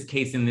studied this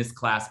case in this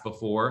class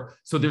before,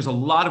 so there's a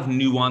lot of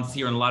nuance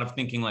here and a lot of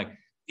thinking like,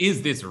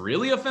 is this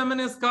really a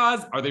feminist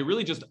cause? Are they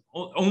really just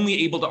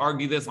only able to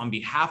argue this on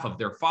behalf of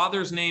their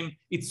father's name?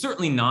 It's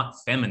certainly not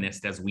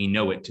feminist as we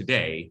know it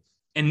today,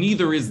 and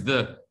neither is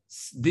the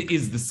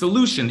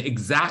solution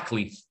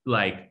exactly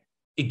like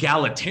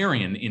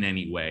egalitarian in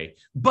any way.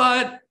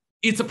 But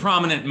it's a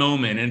prominent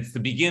moment, and it's the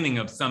beginning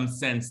of some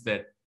sense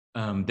that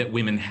that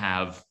women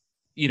have,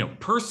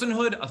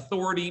 personhood,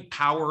 authority,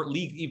 power,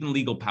 even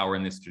legal power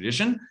in this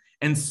tradition,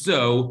 and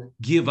so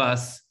give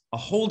us a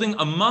holding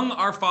among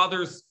our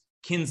father's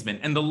kinsmen.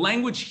 And the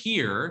language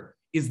here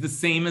is the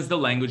same as the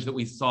language that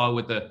we saw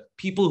with the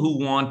people who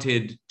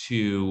wanted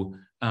to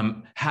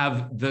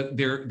have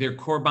their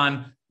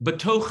korban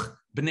batoch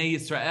bnei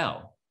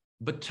Yisrael,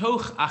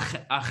 batoch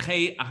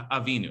achei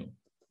avinu.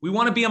 We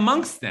want to be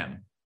amongst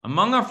them,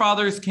 among our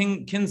father's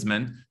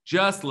kinsmen,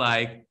 just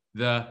like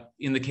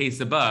in the case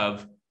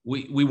above,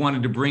 we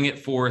wanted to bring it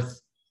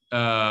forth,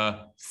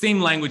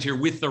 same language here,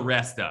 with the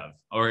rest of,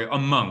 or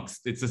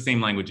amongst. It's the same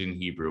language in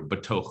Hebrew,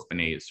 batoch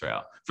bnei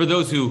Yisrael. For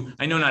those who,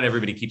 I know not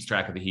everybody keeps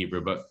track of the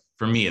Hebrew, but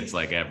for me, it's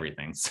like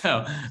everything.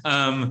 So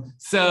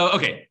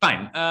okay,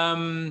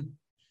 fine.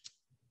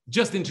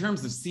 Just in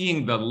terms of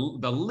seeing the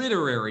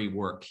literary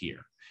work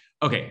here.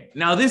 Okay,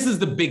 now this is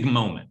the big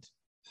moment.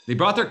 They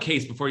brought their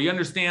case before. You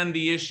understand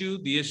the issue?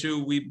 The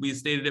issue, we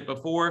stated it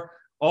before.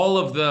 All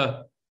of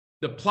the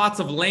plots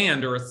of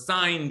land are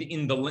assigned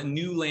in the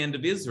new land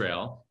of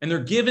Israel, and they're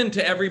given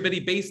to everybody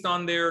based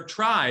on their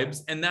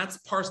tribes, and that's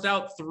parsed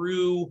out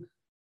through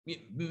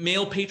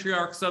male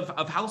patriarchs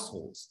of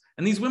households.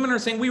 And these women are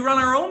saying, we run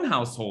our own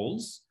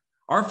households.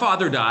 Our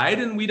father died,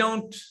 and we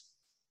don't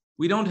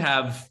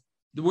have.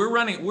 We're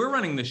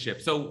running the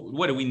ship. So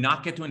what, do we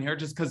not get to inherit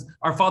just because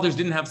our fathers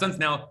didn't have sons?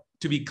 Now,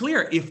 to be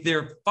clear, if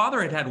their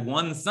father had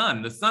one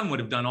son, the son would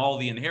have done all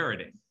the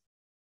inheriting.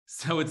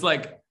 So it's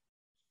like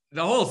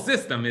the whole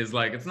system is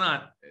like, it's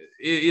not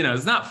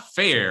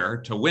fair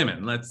to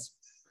women. Let's,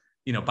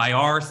 by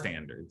our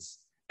standards.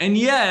 And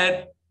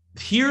yet,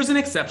 here's an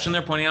exception.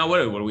 They're pointing out, what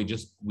do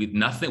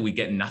we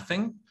get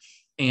nothing.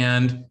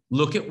 And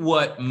look at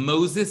what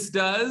Moses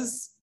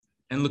does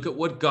and look at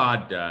what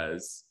God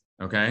does.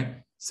 Okay.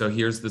 So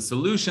here's the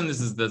solution. This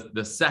is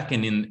the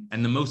second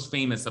and the most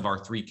famous of our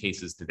three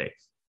cases today.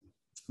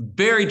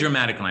 Very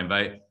dramatic line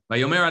by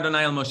Yomer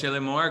Adonai el Moshe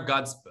lemor.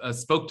 God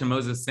spoke to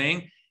Moses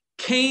saying,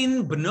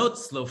 Kain bnot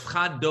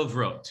tzlofcha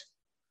dovrot.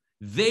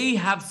 They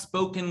have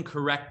spoken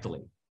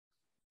correctly.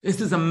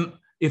 This is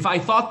if I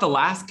thought the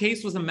last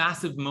case was a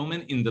massive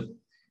moment in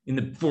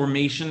the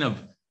formation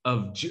of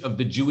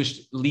the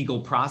Jewish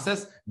legal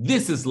process,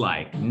 this is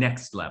like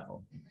next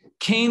level.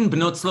 Kain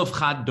bnot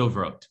tzlofcha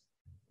dovrot.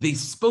 They've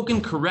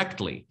spoken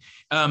correctly.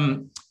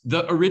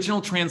 The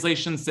original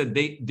translation said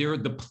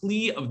the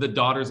plea of the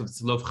daughters of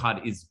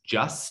Tzlofchad is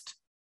just,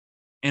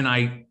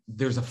 and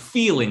there's a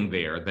feeling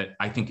there that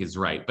I think is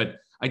right, but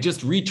I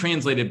just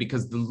retranslated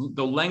because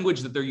the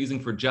language that they're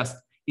using for just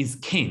is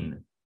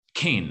kain,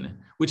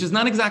 which is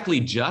not exactly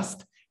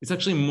just. It's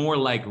actually more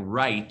like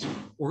right,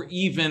 or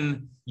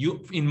even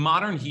in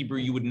modern Hebrew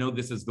you would know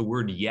this as the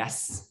word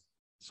yes.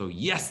 So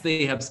yes,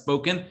 they have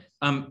spoken.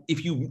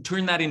 If you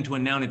turn that into a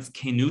noun, it's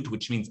kenut,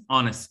 which means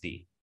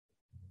honesty.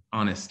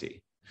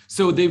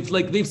 So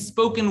they've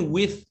spoken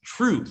with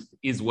truth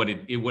is what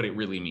it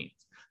really means.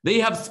 They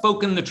have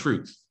spoken the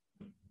truth.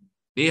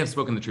 They have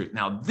spoken the truth.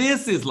 Now,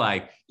 this is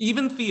like,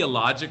 even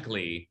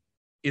theologically,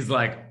 is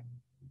like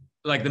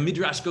the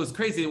Midrash goes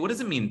crazy. What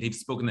does it mean? They've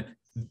spoken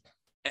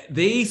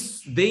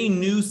they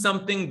knew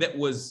something that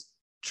was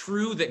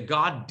true that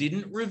God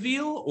didn't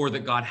reveal, or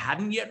that God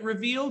hadn't yet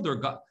revealed, or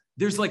God.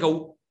 There's like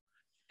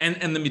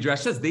and the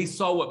Midrash says they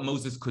saw what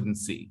Moses couldn't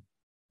see.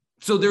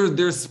 So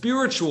there's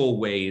spiritual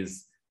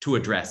ways to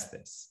address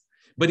this.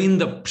 But in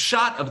the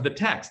shot of the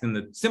text, in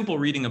the simple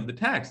reading of the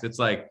text, it's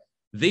like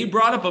they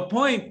brought up a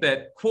point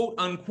that, quote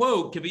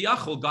unquote,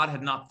 kiviyachol, God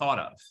had not thought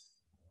of.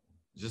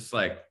 Just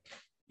like,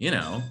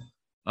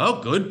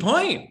 oh, good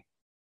point.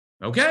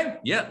 Okay,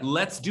 yeah,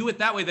 let's do it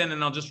that way then,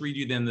 and I'll just read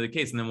you the end of the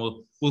case, and then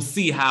we'll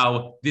see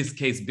how this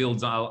case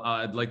builds.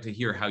 I'd like to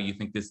hear how you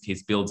think this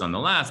case builds on the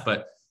last,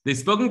 but they've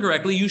spoken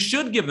correctly. You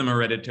should give them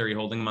hereditary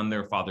holding among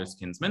their father's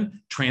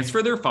kinsmen,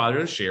 transfer their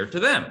father's share to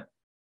them.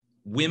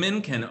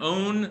 Women can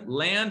own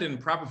land and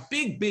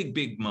property.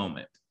 Big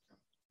moment,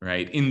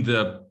 right? In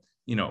the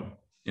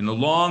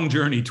long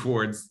journey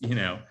towards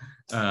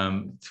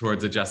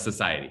towards a just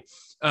society.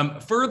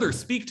 Further,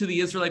 speak to the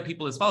Israelite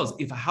people as follows.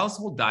 If a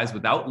household dies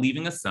without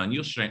leaving a son,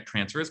 you'll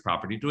transfer his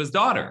property to his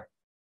daughter.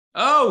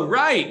 Oh,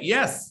 right.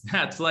 Yes,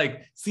 that's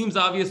seems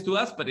obvious to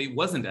us, but it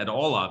wasn't at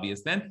all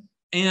obvious then.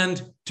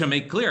 And to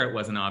make clear it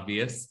wasn't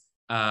obvious,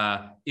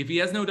 if he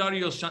has no daughter,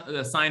 you'll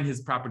assign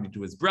his property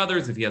to his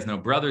brothers. If he has no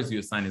brothers, you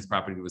assign his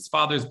property to his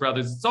father's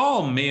brothers. It's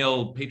all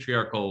male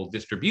patriarchal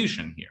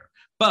distribution here.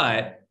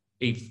 But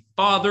a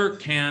father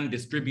can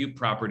distribute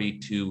property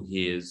to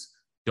his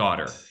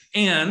daughter.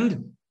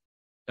 And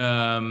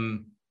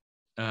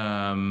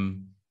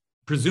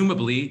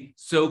presumably,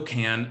 so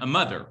can a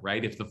mother,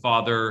 right? If the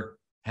father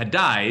had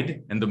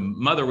died and the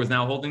mother was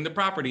now holding the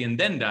property and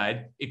then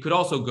died, it could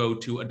also go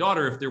to a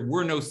daughter if there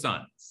were no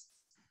sons.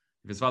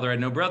 If his father had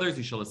no brothers,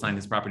 he shall assign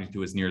his property to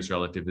his nearest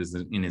relative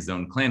in his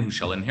own clan, who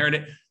shall inherit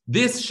it.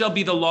 This shall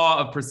be the law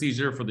of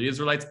procedure for the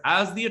Israelites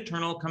as the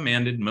Eternal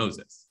commanded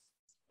Moses.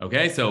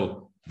 Okay,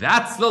 so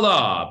that's the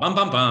law. Bum,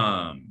 bum,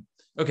 bum.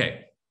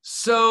 Okay,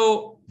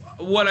 so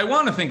what I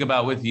want to think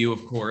about with you,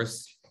 of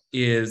course,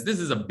 is this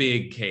is a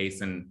big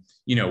case, and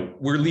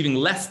we're leaving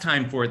less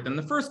time for it than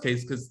the first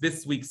case because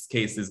this week's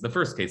case is the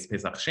first case,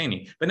 Pesach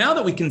Sheni. But now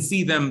that we can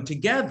see them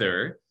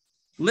together,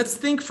 let's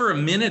think for a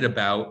minute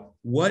about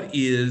what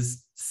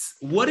is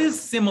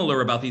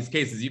similar about these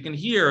cases. You can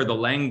hear the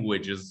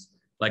language is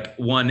like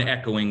one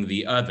echoing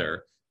the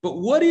other, but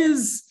what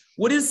is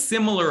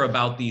similar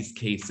about these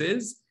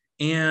cases,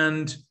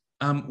 and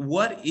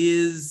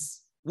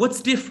what's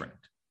different?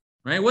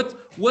 Right?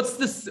 What's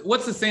the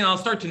same? I'll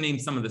start to name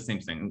some of the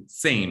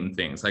same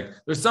things. Like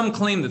there's some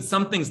claim that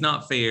something's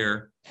not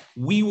fair.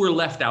 We were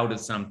left out of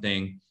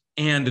something,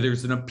 and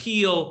there's an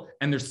appeal,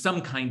 and there's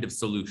some kind of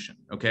solution.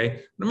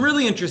 Okay. What I'm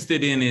really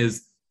interested in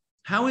is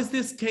how is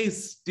this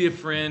case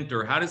different,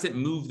 or how does it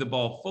move the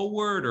ball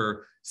forward,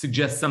 or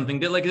suggest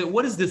something that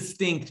what is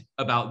distinct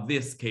about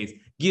this case,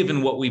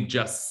 given what we've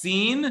just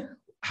seen?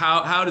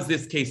 How does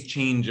this case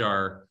change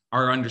our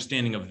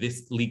understanding of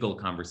this legal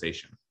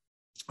conversation?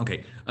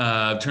 Okay,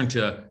 turn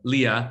to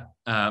Leah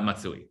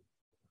Matsui.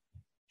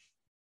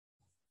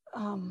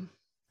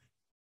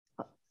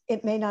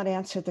 It may not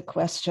answer the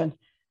question.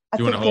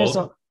 Do you want to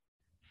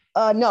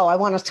hold? No, I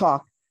want to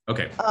talk.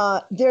 Okay.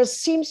 There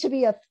seems to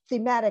be a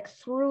thematic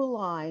through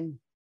line.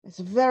 It's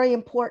very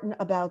important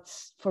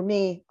for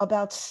me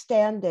about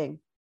standing.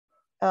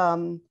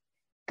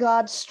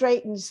 God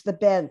straightens the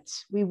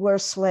bent. We were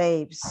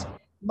slaves.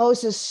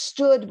 Moses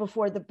stood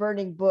before the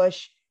burning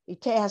bush. He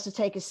has to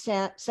take his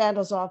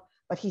sandals off,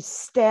 but he's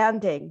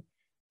standing.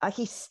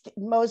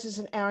 Moses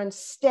and Aaron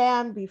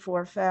stand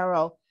before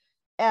Pharaoh.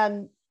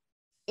 And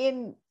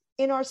in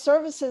our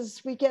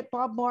services, we get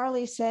Bob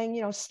Marley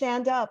saying,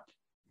 stand up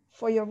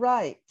for your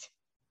right.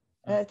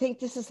 And I think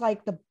this is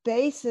the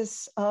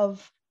basis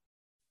of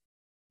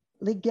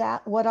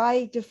what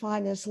I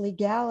define as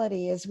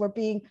legality is we're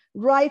being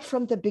right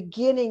from the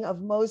beginning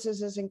of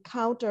Moses's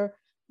encounter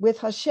with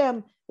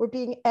Hashem. We're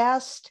being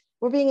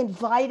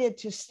invited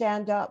to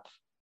stand up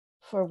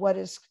for what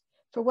is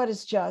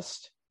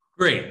just.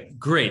 Great.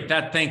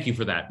 Thank you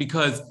for that,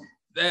 because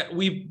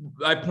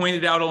I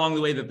pointed out along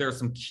the way that there are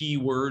some key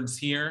words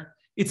here.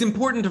 It's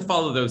important to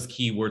follow those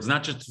key words,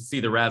 not just to see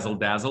the razzle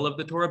dazzle of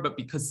the Torah, but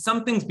because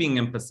something's being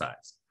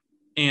emphasized.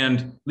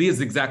 And Leah's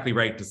exactly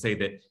right to say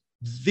that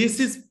this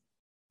is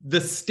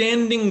the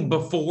standing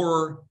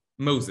before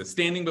Moses,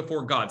 standing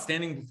before God,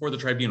 standing before the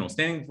tribunal,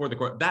 standing before the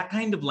court, that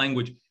kind of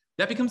language,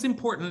 that becomes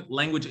important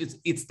language.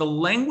 It's the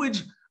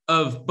language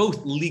of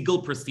both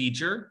legal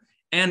procedure,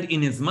 and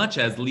in as much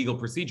as legal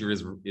procedure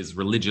is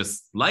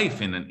religious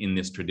life in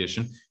this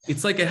tradition,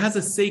 it's it has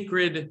a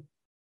sacred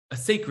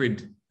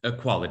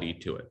quality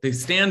to it. They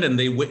stand and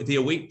they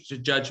await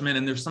judgment,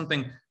 and there's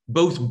something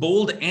both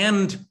bold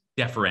and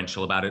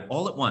deferential about it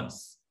all at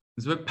once.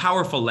 There's a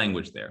powerful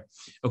language there.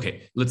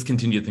 Okay, let's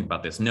continue to think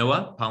about this.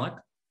 Noah Pollack.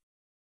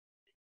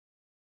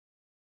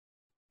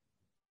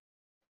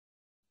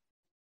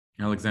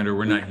 Alexander,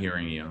 we're not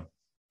hearing you.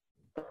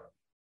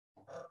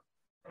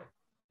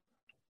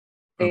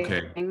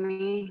 Okay.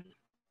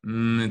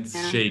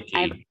 It's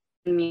shaky.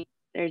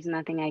 There's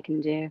nothing I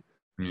can do.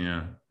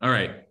 Yeah. All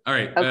right.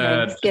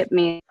 Okay, skip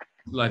me.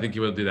 I think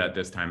you will do that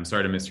this time.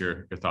 Sorry to miss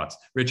your thoughts.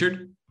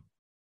 Richard?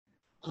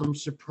 I'm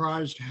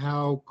surprised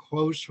how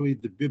closely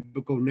the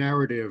biblical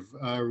narrative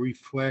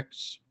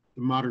reflects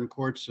the modern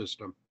court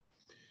system.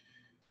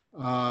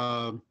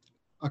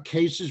 A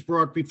case is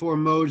brought before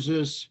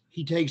Moses.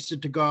 He takes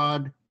it to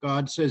God.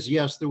 God says,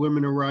 yes, the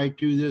women are right,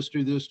 do this,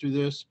 do this, do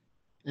this.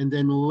 And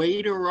then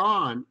later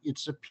on,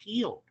 it's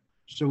appealed.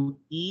 So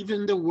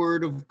even the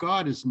word of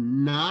God is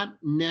not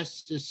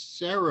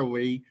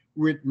necessarily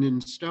written in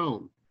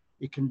stone.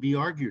 It can be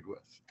argued with.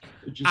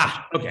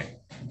 Okay.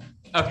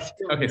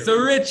 So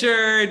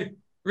Richard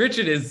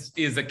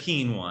is a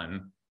keen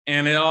one,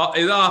 and it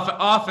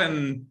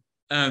often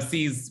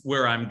sees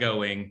where I'm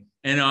going,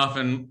 and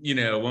often,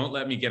 won't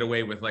let me get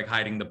away with like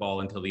hiding the ball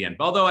until the end.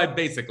 Although I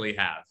basically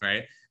have,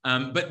 right?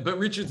 But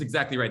Richard's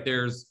exactly right.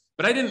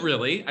 But I didn't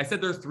really. I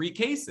said there are 3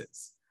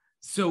 cases.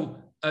 So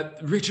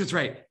Richard's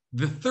right.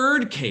 The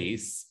third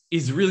case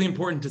is really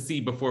important to see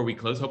before we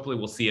close. Hopefully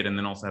we'll see it and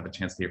then also have a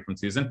chance to hear from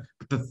Susan.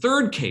 But the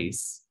third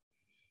case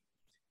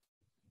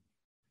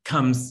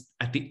comes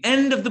at the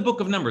end of the book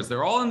of Numbers.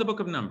 They're all in the book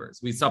of Numbers.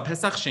 We saw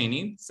Pesach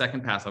Sheni,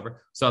 second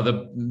Passover, saw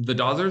the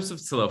daughters of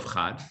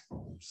Zelophehad.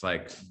 It's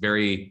like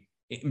very,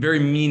 very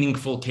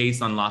meaningful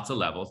case on lots of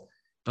levels.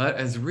 But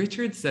as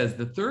Richard says,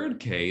 the third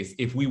case,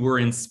 if we were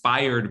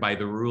inspired by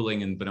the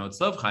ruling in Benot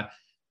Zelophehad,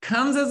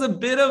 comes as a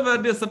bit of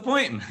a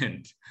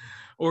disappointment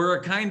or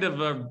a kind of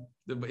a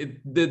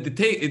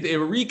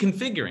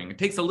reconfiguring. It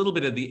takes a little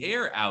bit of the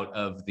air out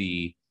of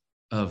the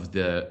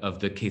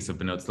case of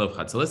Benot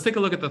Zelophehad. So let's take a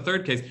look at the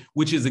third case,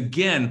 which is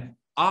again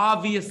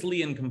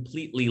obviously and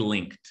completely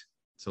linked.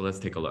 So let's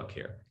take a look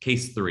here.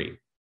 Case 3.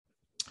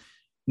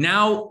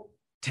 Now,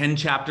 9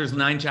 chapters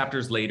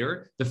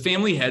later, the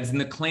family heads in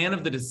the clan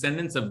of the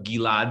descendants of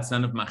Gilad,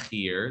 son of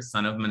Machir,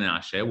 son of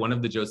Menashe, one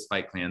of the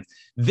Josephite clans,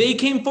 they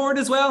came forward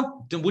as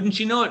well. Wouldn't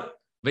you know it?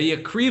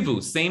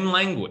 Vayakrivu, same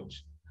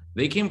language.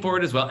 They came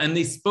forward as well, and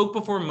they spoke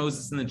before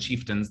Moses and the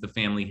chieftains, the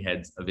family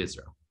heads of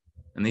Israel.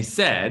 And they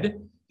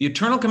said, the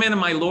eternal command of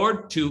my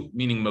Lord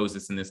meaning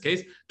Moses in this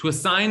case, to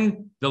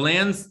assign the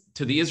lands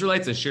to the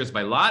Israelites as shares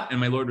by lot, and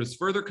my Lord was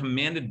further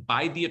commanded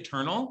by the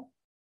eternal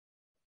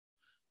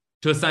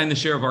to assign the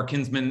share of our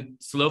kinsman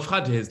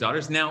Zelophehad to his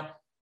daughters. Now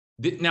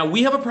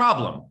we have a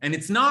problem, and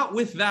it's not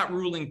with that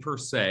ruling per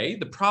se.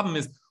 The problem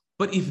is,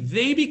 but if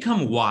they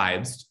become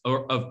wives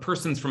of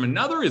persons from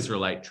another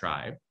Israelite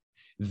tribe,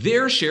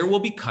 their share will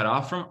be cut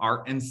off from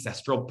our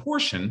ancestral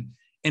portion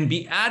and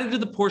be added to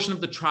the portion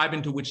of the tribe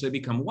into which they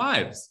become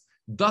wives.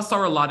 Thus,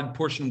 our allotted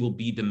portion will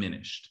be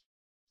diminished.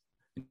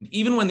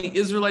 Even when the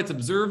Israelites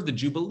observe the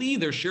Jubilee,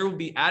 their share will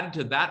be added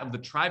to that of the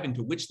tribe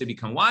into which they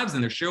become wives,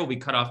 and their share will be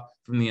cut off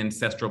from the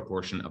ancestral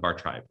portion of our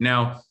tribe.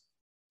 Now,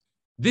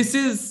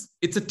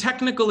 it's a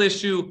technical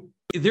issue.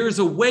 There's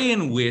a way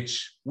in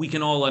which we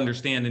can all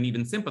understand and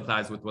even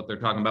sympathize with what they're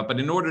talking about. But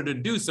in order to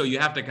do so, you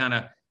have to kind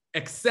of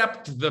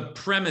accept the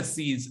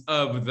premises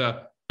of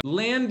the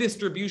land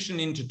distribution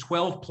into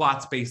 12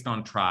 plots based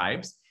on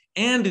tribes,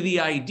 and the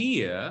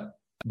idea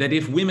that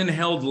if women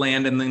held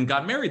land and then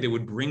got married, they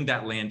would bring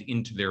that land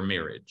into their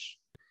marriage.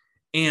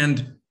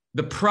 And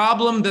the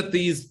problem that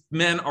these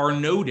men are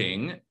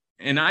noting,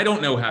 and I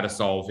don't know how to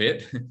solve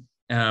it,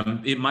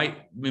 it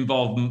might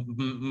involve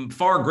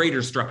far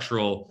greater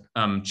structural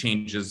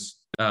changes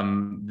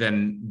than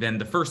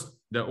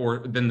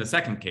the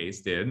second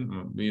case did,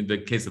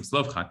 the case of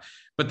Zelophehad.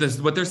 But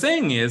what they're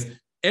saying is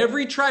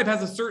every tribe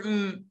has a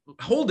certain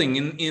holding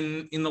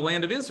in the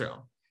land of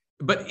Israel.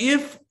 But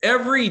if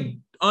every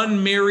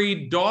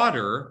unmarried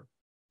daughter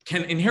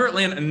can inherit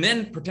land and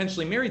then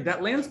potentially marry,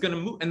 that land's going to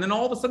move, and then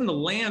all of a sudden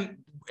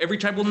every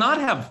tribe will not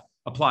have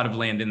a plot of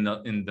land in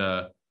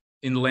the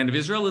land of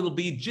Israel. It'll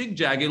be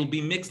jig-jag, it'll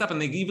be mixed up,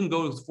 and they even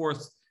go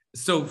forth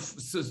so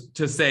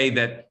to say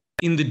that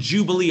in the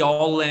Jubilee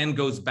all land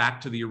goes back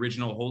to the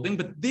original holding.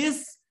 But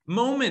this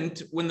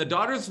moment when the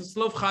daughters of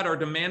Zelophehad are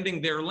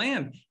demanding their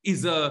land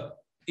is a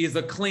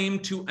claim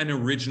to an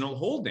original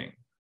holding.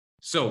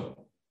 So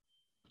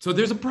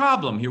there's a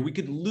problem here. We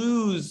could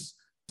lose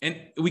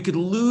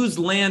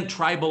land,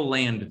 tribal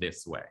land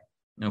this way.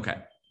 Okay.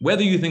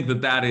 Whether you think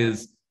that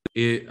is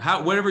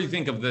whatever you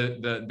think of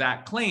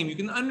that claim, you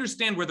can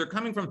understand where they're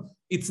coming from.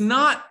 It's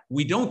not,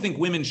 we don't think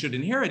women should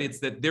inherit.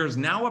 It's that there's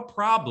now a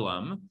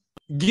problem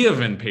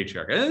given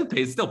patriarchy.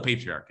 It's still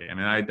patriarchy. I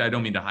mean, I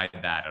don't mean to hide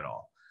that at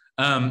all.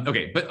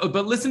 Okay,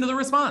 but listen to the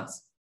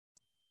response.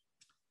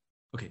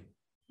 Okay,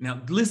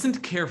 now listen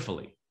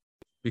carefully.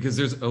 Because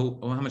there's, how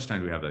much time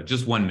do we have though?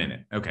 Just 1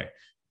 minute. Okay.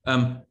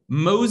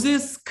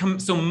 Moses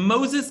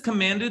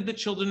commanded the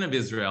children of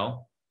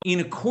Israel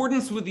in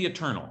accordance with the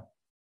eternal.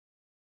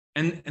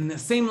 And the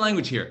same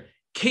language here.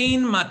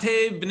 Cain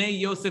Mate Bnei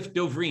Yosef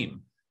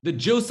Dovrim. The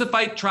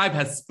Josephite tribe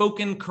has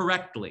spoken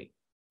correctly.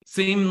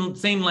 Same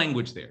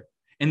language there.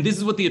 And this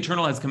is what the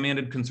eternal has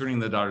commanded concerning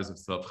the daughters of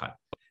Zelophehad.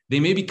 They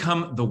may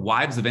become the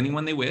wives of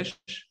anyone they wish,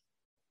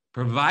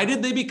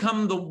 provided they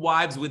become the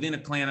wives within a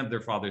clan of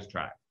their father's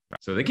tribe.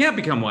 So they can't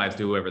become wives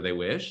to whoever they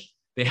wish.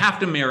 They have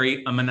to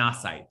marry a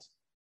Manassite.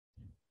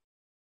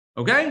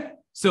 Okay?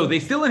 So they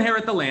still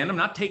inherit the land. I'm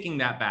not taking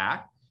that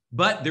back.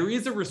 But there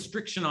is a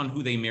restriction on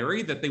who they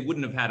marry that they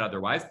wouldn't have had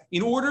otherwise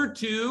in order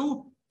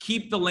to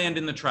keep the land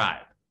in the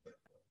tribe.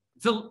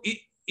 So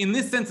in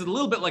this sense, it's a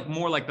little bit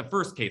more like the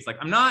first case. Like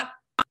I'm not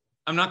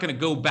I'm not going to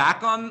go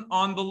back on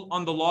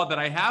the law that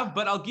I have,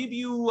 but I'll give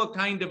you a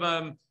kind of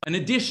an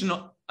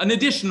additional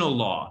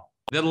law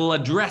that'll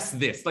address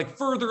this, like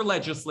further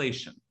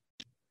legislation.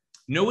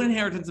 No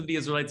inheritance of the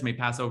Israelites may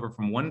pass over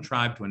from one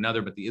tribe to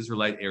another, but the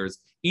Israelite heirs,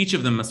 each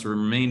of them must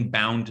remain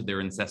bound to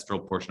their ancestral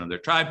portion of their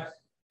tribe.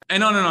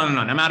 And on and on and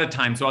on. I'm out of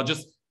time, so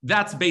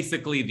that's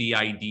basically the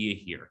idea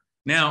here.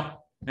 Now,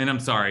 and I'm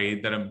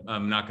sorry that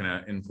I'm not going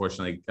to,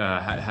 unfortunately,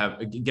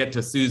 get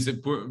to Susan.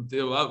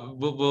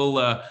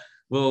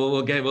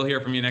 We'll hear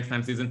from you next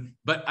time, Susan.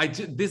 But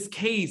this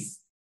case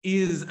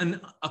is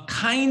a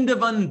kind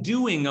of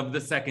undoing of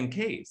the second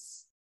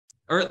case,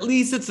 or at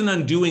least it's an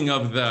undoing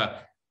of the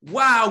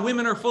wow,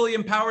 women are fully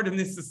empowered in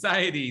this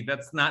society.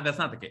 That's not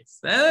the case.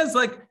 That's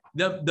like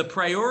the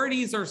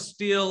priorities are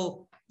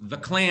still the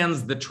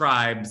clans, the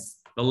tribes,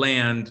 the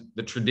land,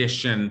 the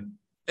tradition.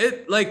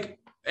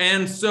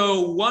 And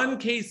so one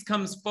case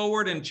comes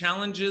forward and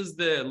challenges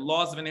the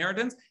laws of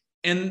inheritance,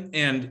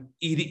 and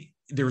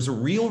there's a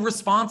real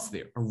response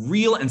there, a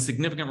real and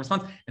significant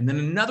response. And then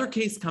another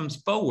case comes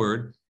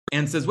forward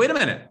and says, wait a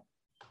minute,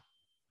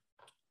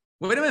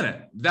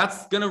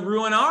 that's going to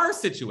ruin our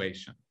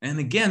situation. And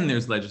again,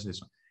 there's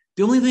legislation.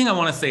 The only thing I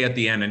want to say at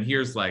the end, and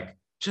here's like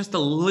just a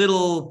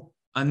little,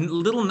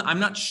 I'm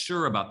not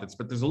sure about this,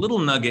 but there's a little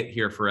nugget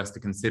here for us to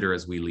consider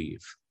as we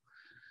leave.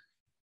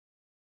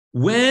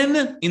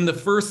 When in the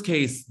first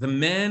case, the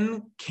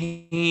men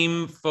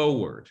came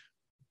forward,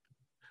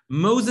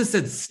 Moses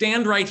said,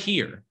 stand right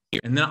here,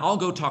 and then I'll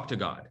go talk to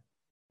God.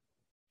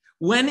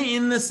 When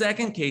in the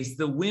second case,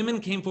 the women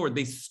came forward,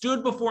 they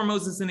stood before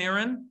Moses and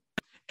Aaron,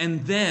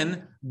 and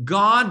then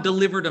God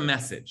delivered a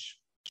message,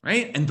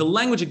 right? And the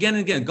language again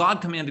and again,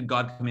 God commanded,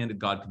 God commanded,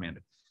 God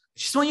commanded. I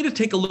just want you to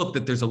take a look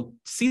that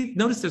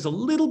notice there's a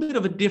little bit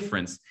of a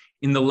difference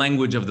in the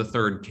language of the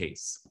third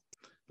case.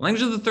 The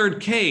language of the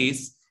third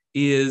case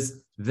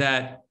is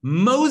that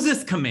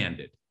Moses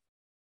commanded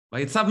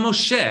by Yitzav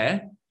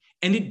Moshe,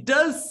 and it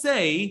does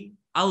say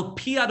al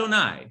pi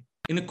Adonai,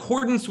 in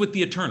accordance with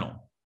the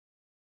eternal.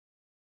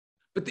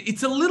 But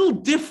it's a little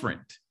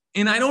different,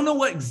 and I don't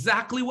know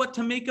exactly what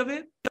to make of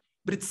it,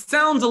 but it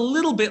sounds a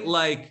little bit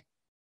like,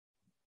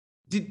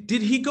 did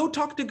he go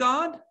talk to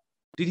God?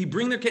 Did he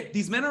bring their case?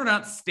 These men are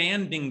not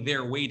standing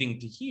there waiting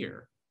to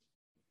hear.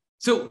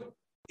 So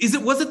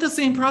was it the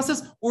same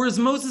process, or is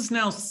Moses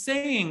now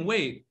saying,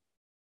 wait,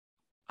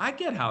 I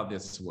get how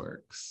this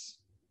works.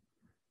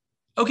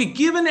 Okay,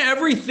 given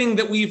everything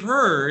that we've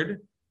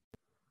heard,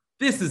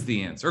 this is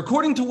the answer.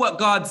 According to what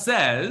God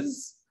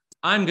says,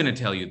 I'm going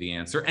to tell you the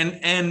answer.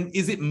 And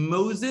is it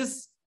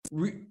Moses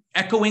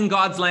echoing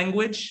God's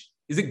language?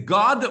 Is it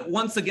God that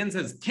once again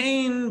says,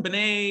 Cain,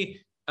 B'nai,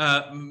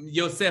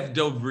 Yosef,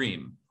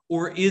 Dovrim?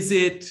 Or is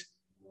it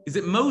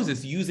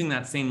Moses using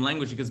that same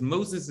language because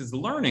Moses is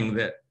learning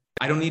that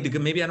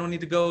maybe I don't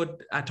need to go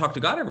talk to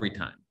God every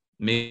time.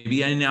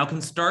 Maybe I now can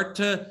start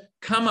to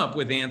come up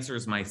with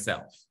answers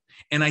myself.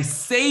 And I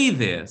say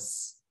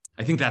this,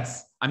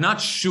 I'm not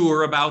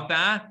sure about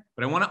that,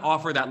 but I want to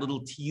offer that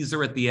little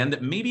teaser at the end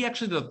that maybe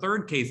actually the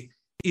third case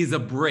is a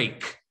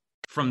break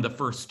from the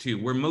first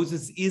two, where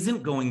Moses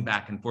isn't going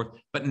back and forth,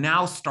 but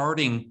now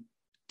starting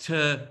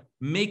to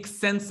make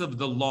sense of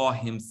the law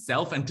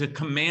himself and to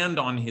command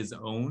on his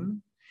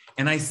own.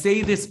 And I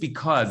say this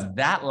because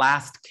that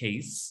last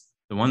case,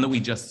 the one that we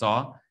just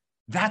saw,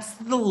 that's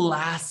the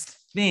last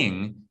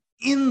thing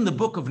in the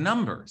book of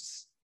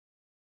Numbers.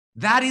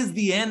 That is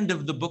the end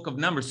of the book of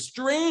Numbers.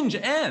 Strange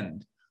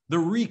end. The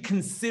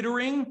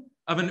reconsidering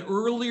of an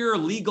earlier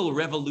legal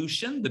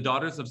revolution, the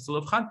daughters of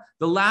Zelophehad.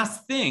 The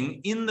last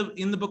thing in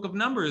the book of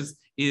Numbers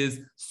is,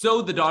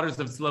 so the daughters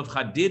of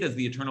Zelophehad did as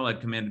the Eternal had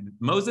commanded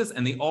Moses,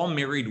 and they all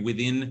married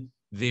within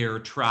their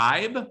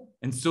tribe,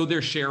 and so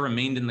their share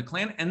remained in the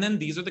clan. And then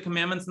these are the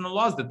commandments and the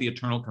laws that the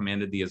Eternal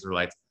commanded the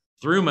Israelites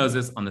through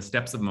Moses on the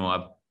steppes of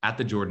Moab at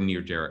the Jordan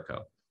near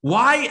Jericho.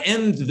 Why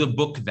end the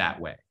book that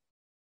way?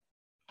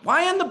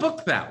 Why end the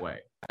book that way?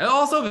 And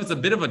also, if it's a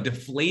bit of a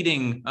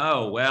deflating,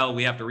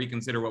 we have to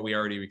reconsider what we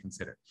already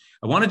reconsidered.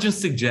 I want to just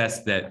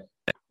suggest that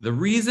the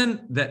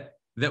reason that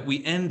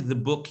we end the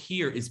book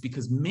here is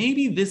because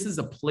maybe this is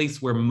a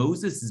place where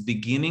Moses is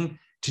beginning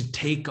to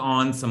take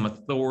on some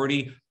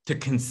authority to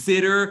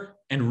consider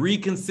and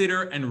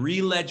reconsider and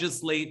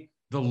re-legislate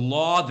the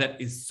law that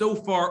is so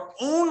far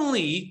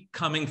only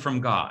coming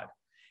from God.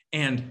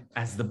 And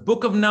as the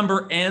book of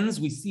Numbers ends,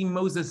 we see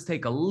Moses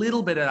take a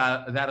little bit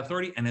of that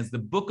authority. And as the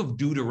book of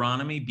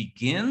Deuteronomy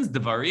begins,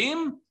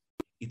 Devarim,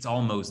 it's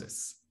all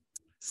Moses.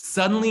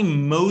 Suddenly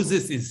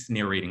Moses is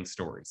narrating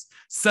stories.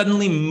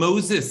 Suddenly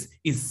Moses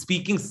is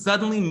speaking.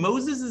 Suddenly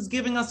Moses is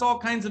giving us all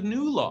kinds of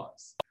new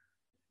laws.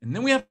 And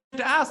then we have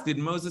to ask, did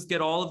Moses get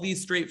all of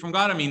these straight from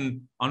God? I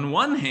mean, on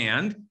one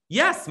hand,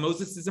 yes,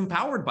 Moses is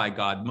empowered by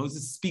God.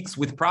 Moses speaks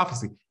with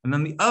prophecy. And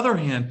on the other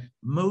hand,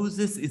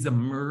 Moses is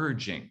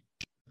emerging.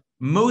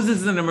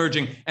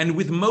 And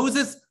with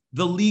Moses,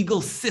 the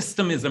legal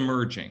system is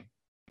emerging.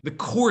 The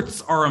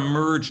courts are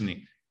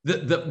emerging.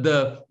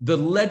 The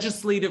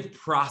legislative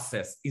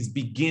process is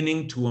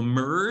beginning to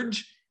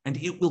emerge and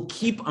it will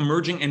keep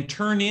emerging and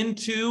turn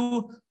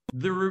into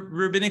the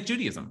rabbinic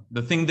Judaism,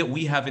 the thing that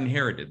we have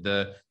inherited,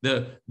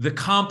 the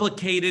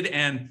complicated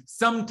and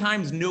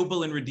sometimes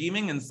noble and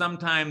redeeming, and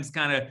sometimes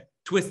kind of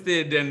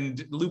twisted and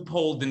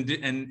loopholed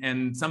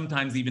and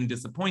sometimes even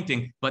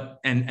disappointing, but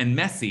and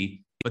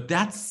messy. But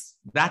that's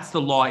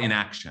the law in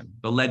action,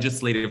 the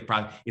legislative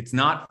process. It's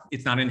not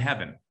in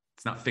heaven.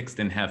 It's not fixed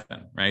in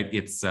heaven, right?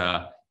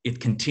 It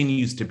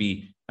continues to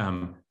be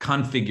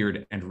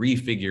configured and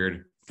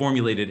refigured,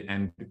 formulated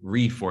and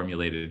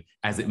reformulated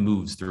as it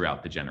moves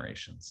throughout the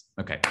generations.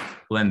 Okay,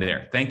 we'll end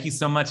there. Thank you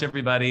so much,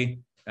 everybody.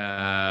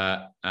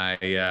 I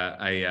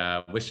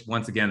wish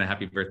once again a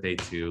happy birthday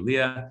to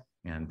Leah,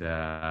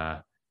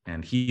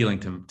 and healing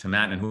to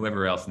Matt and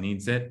whoever else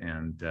needs it.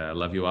 And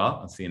love you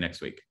all. I'll see you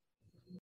next week.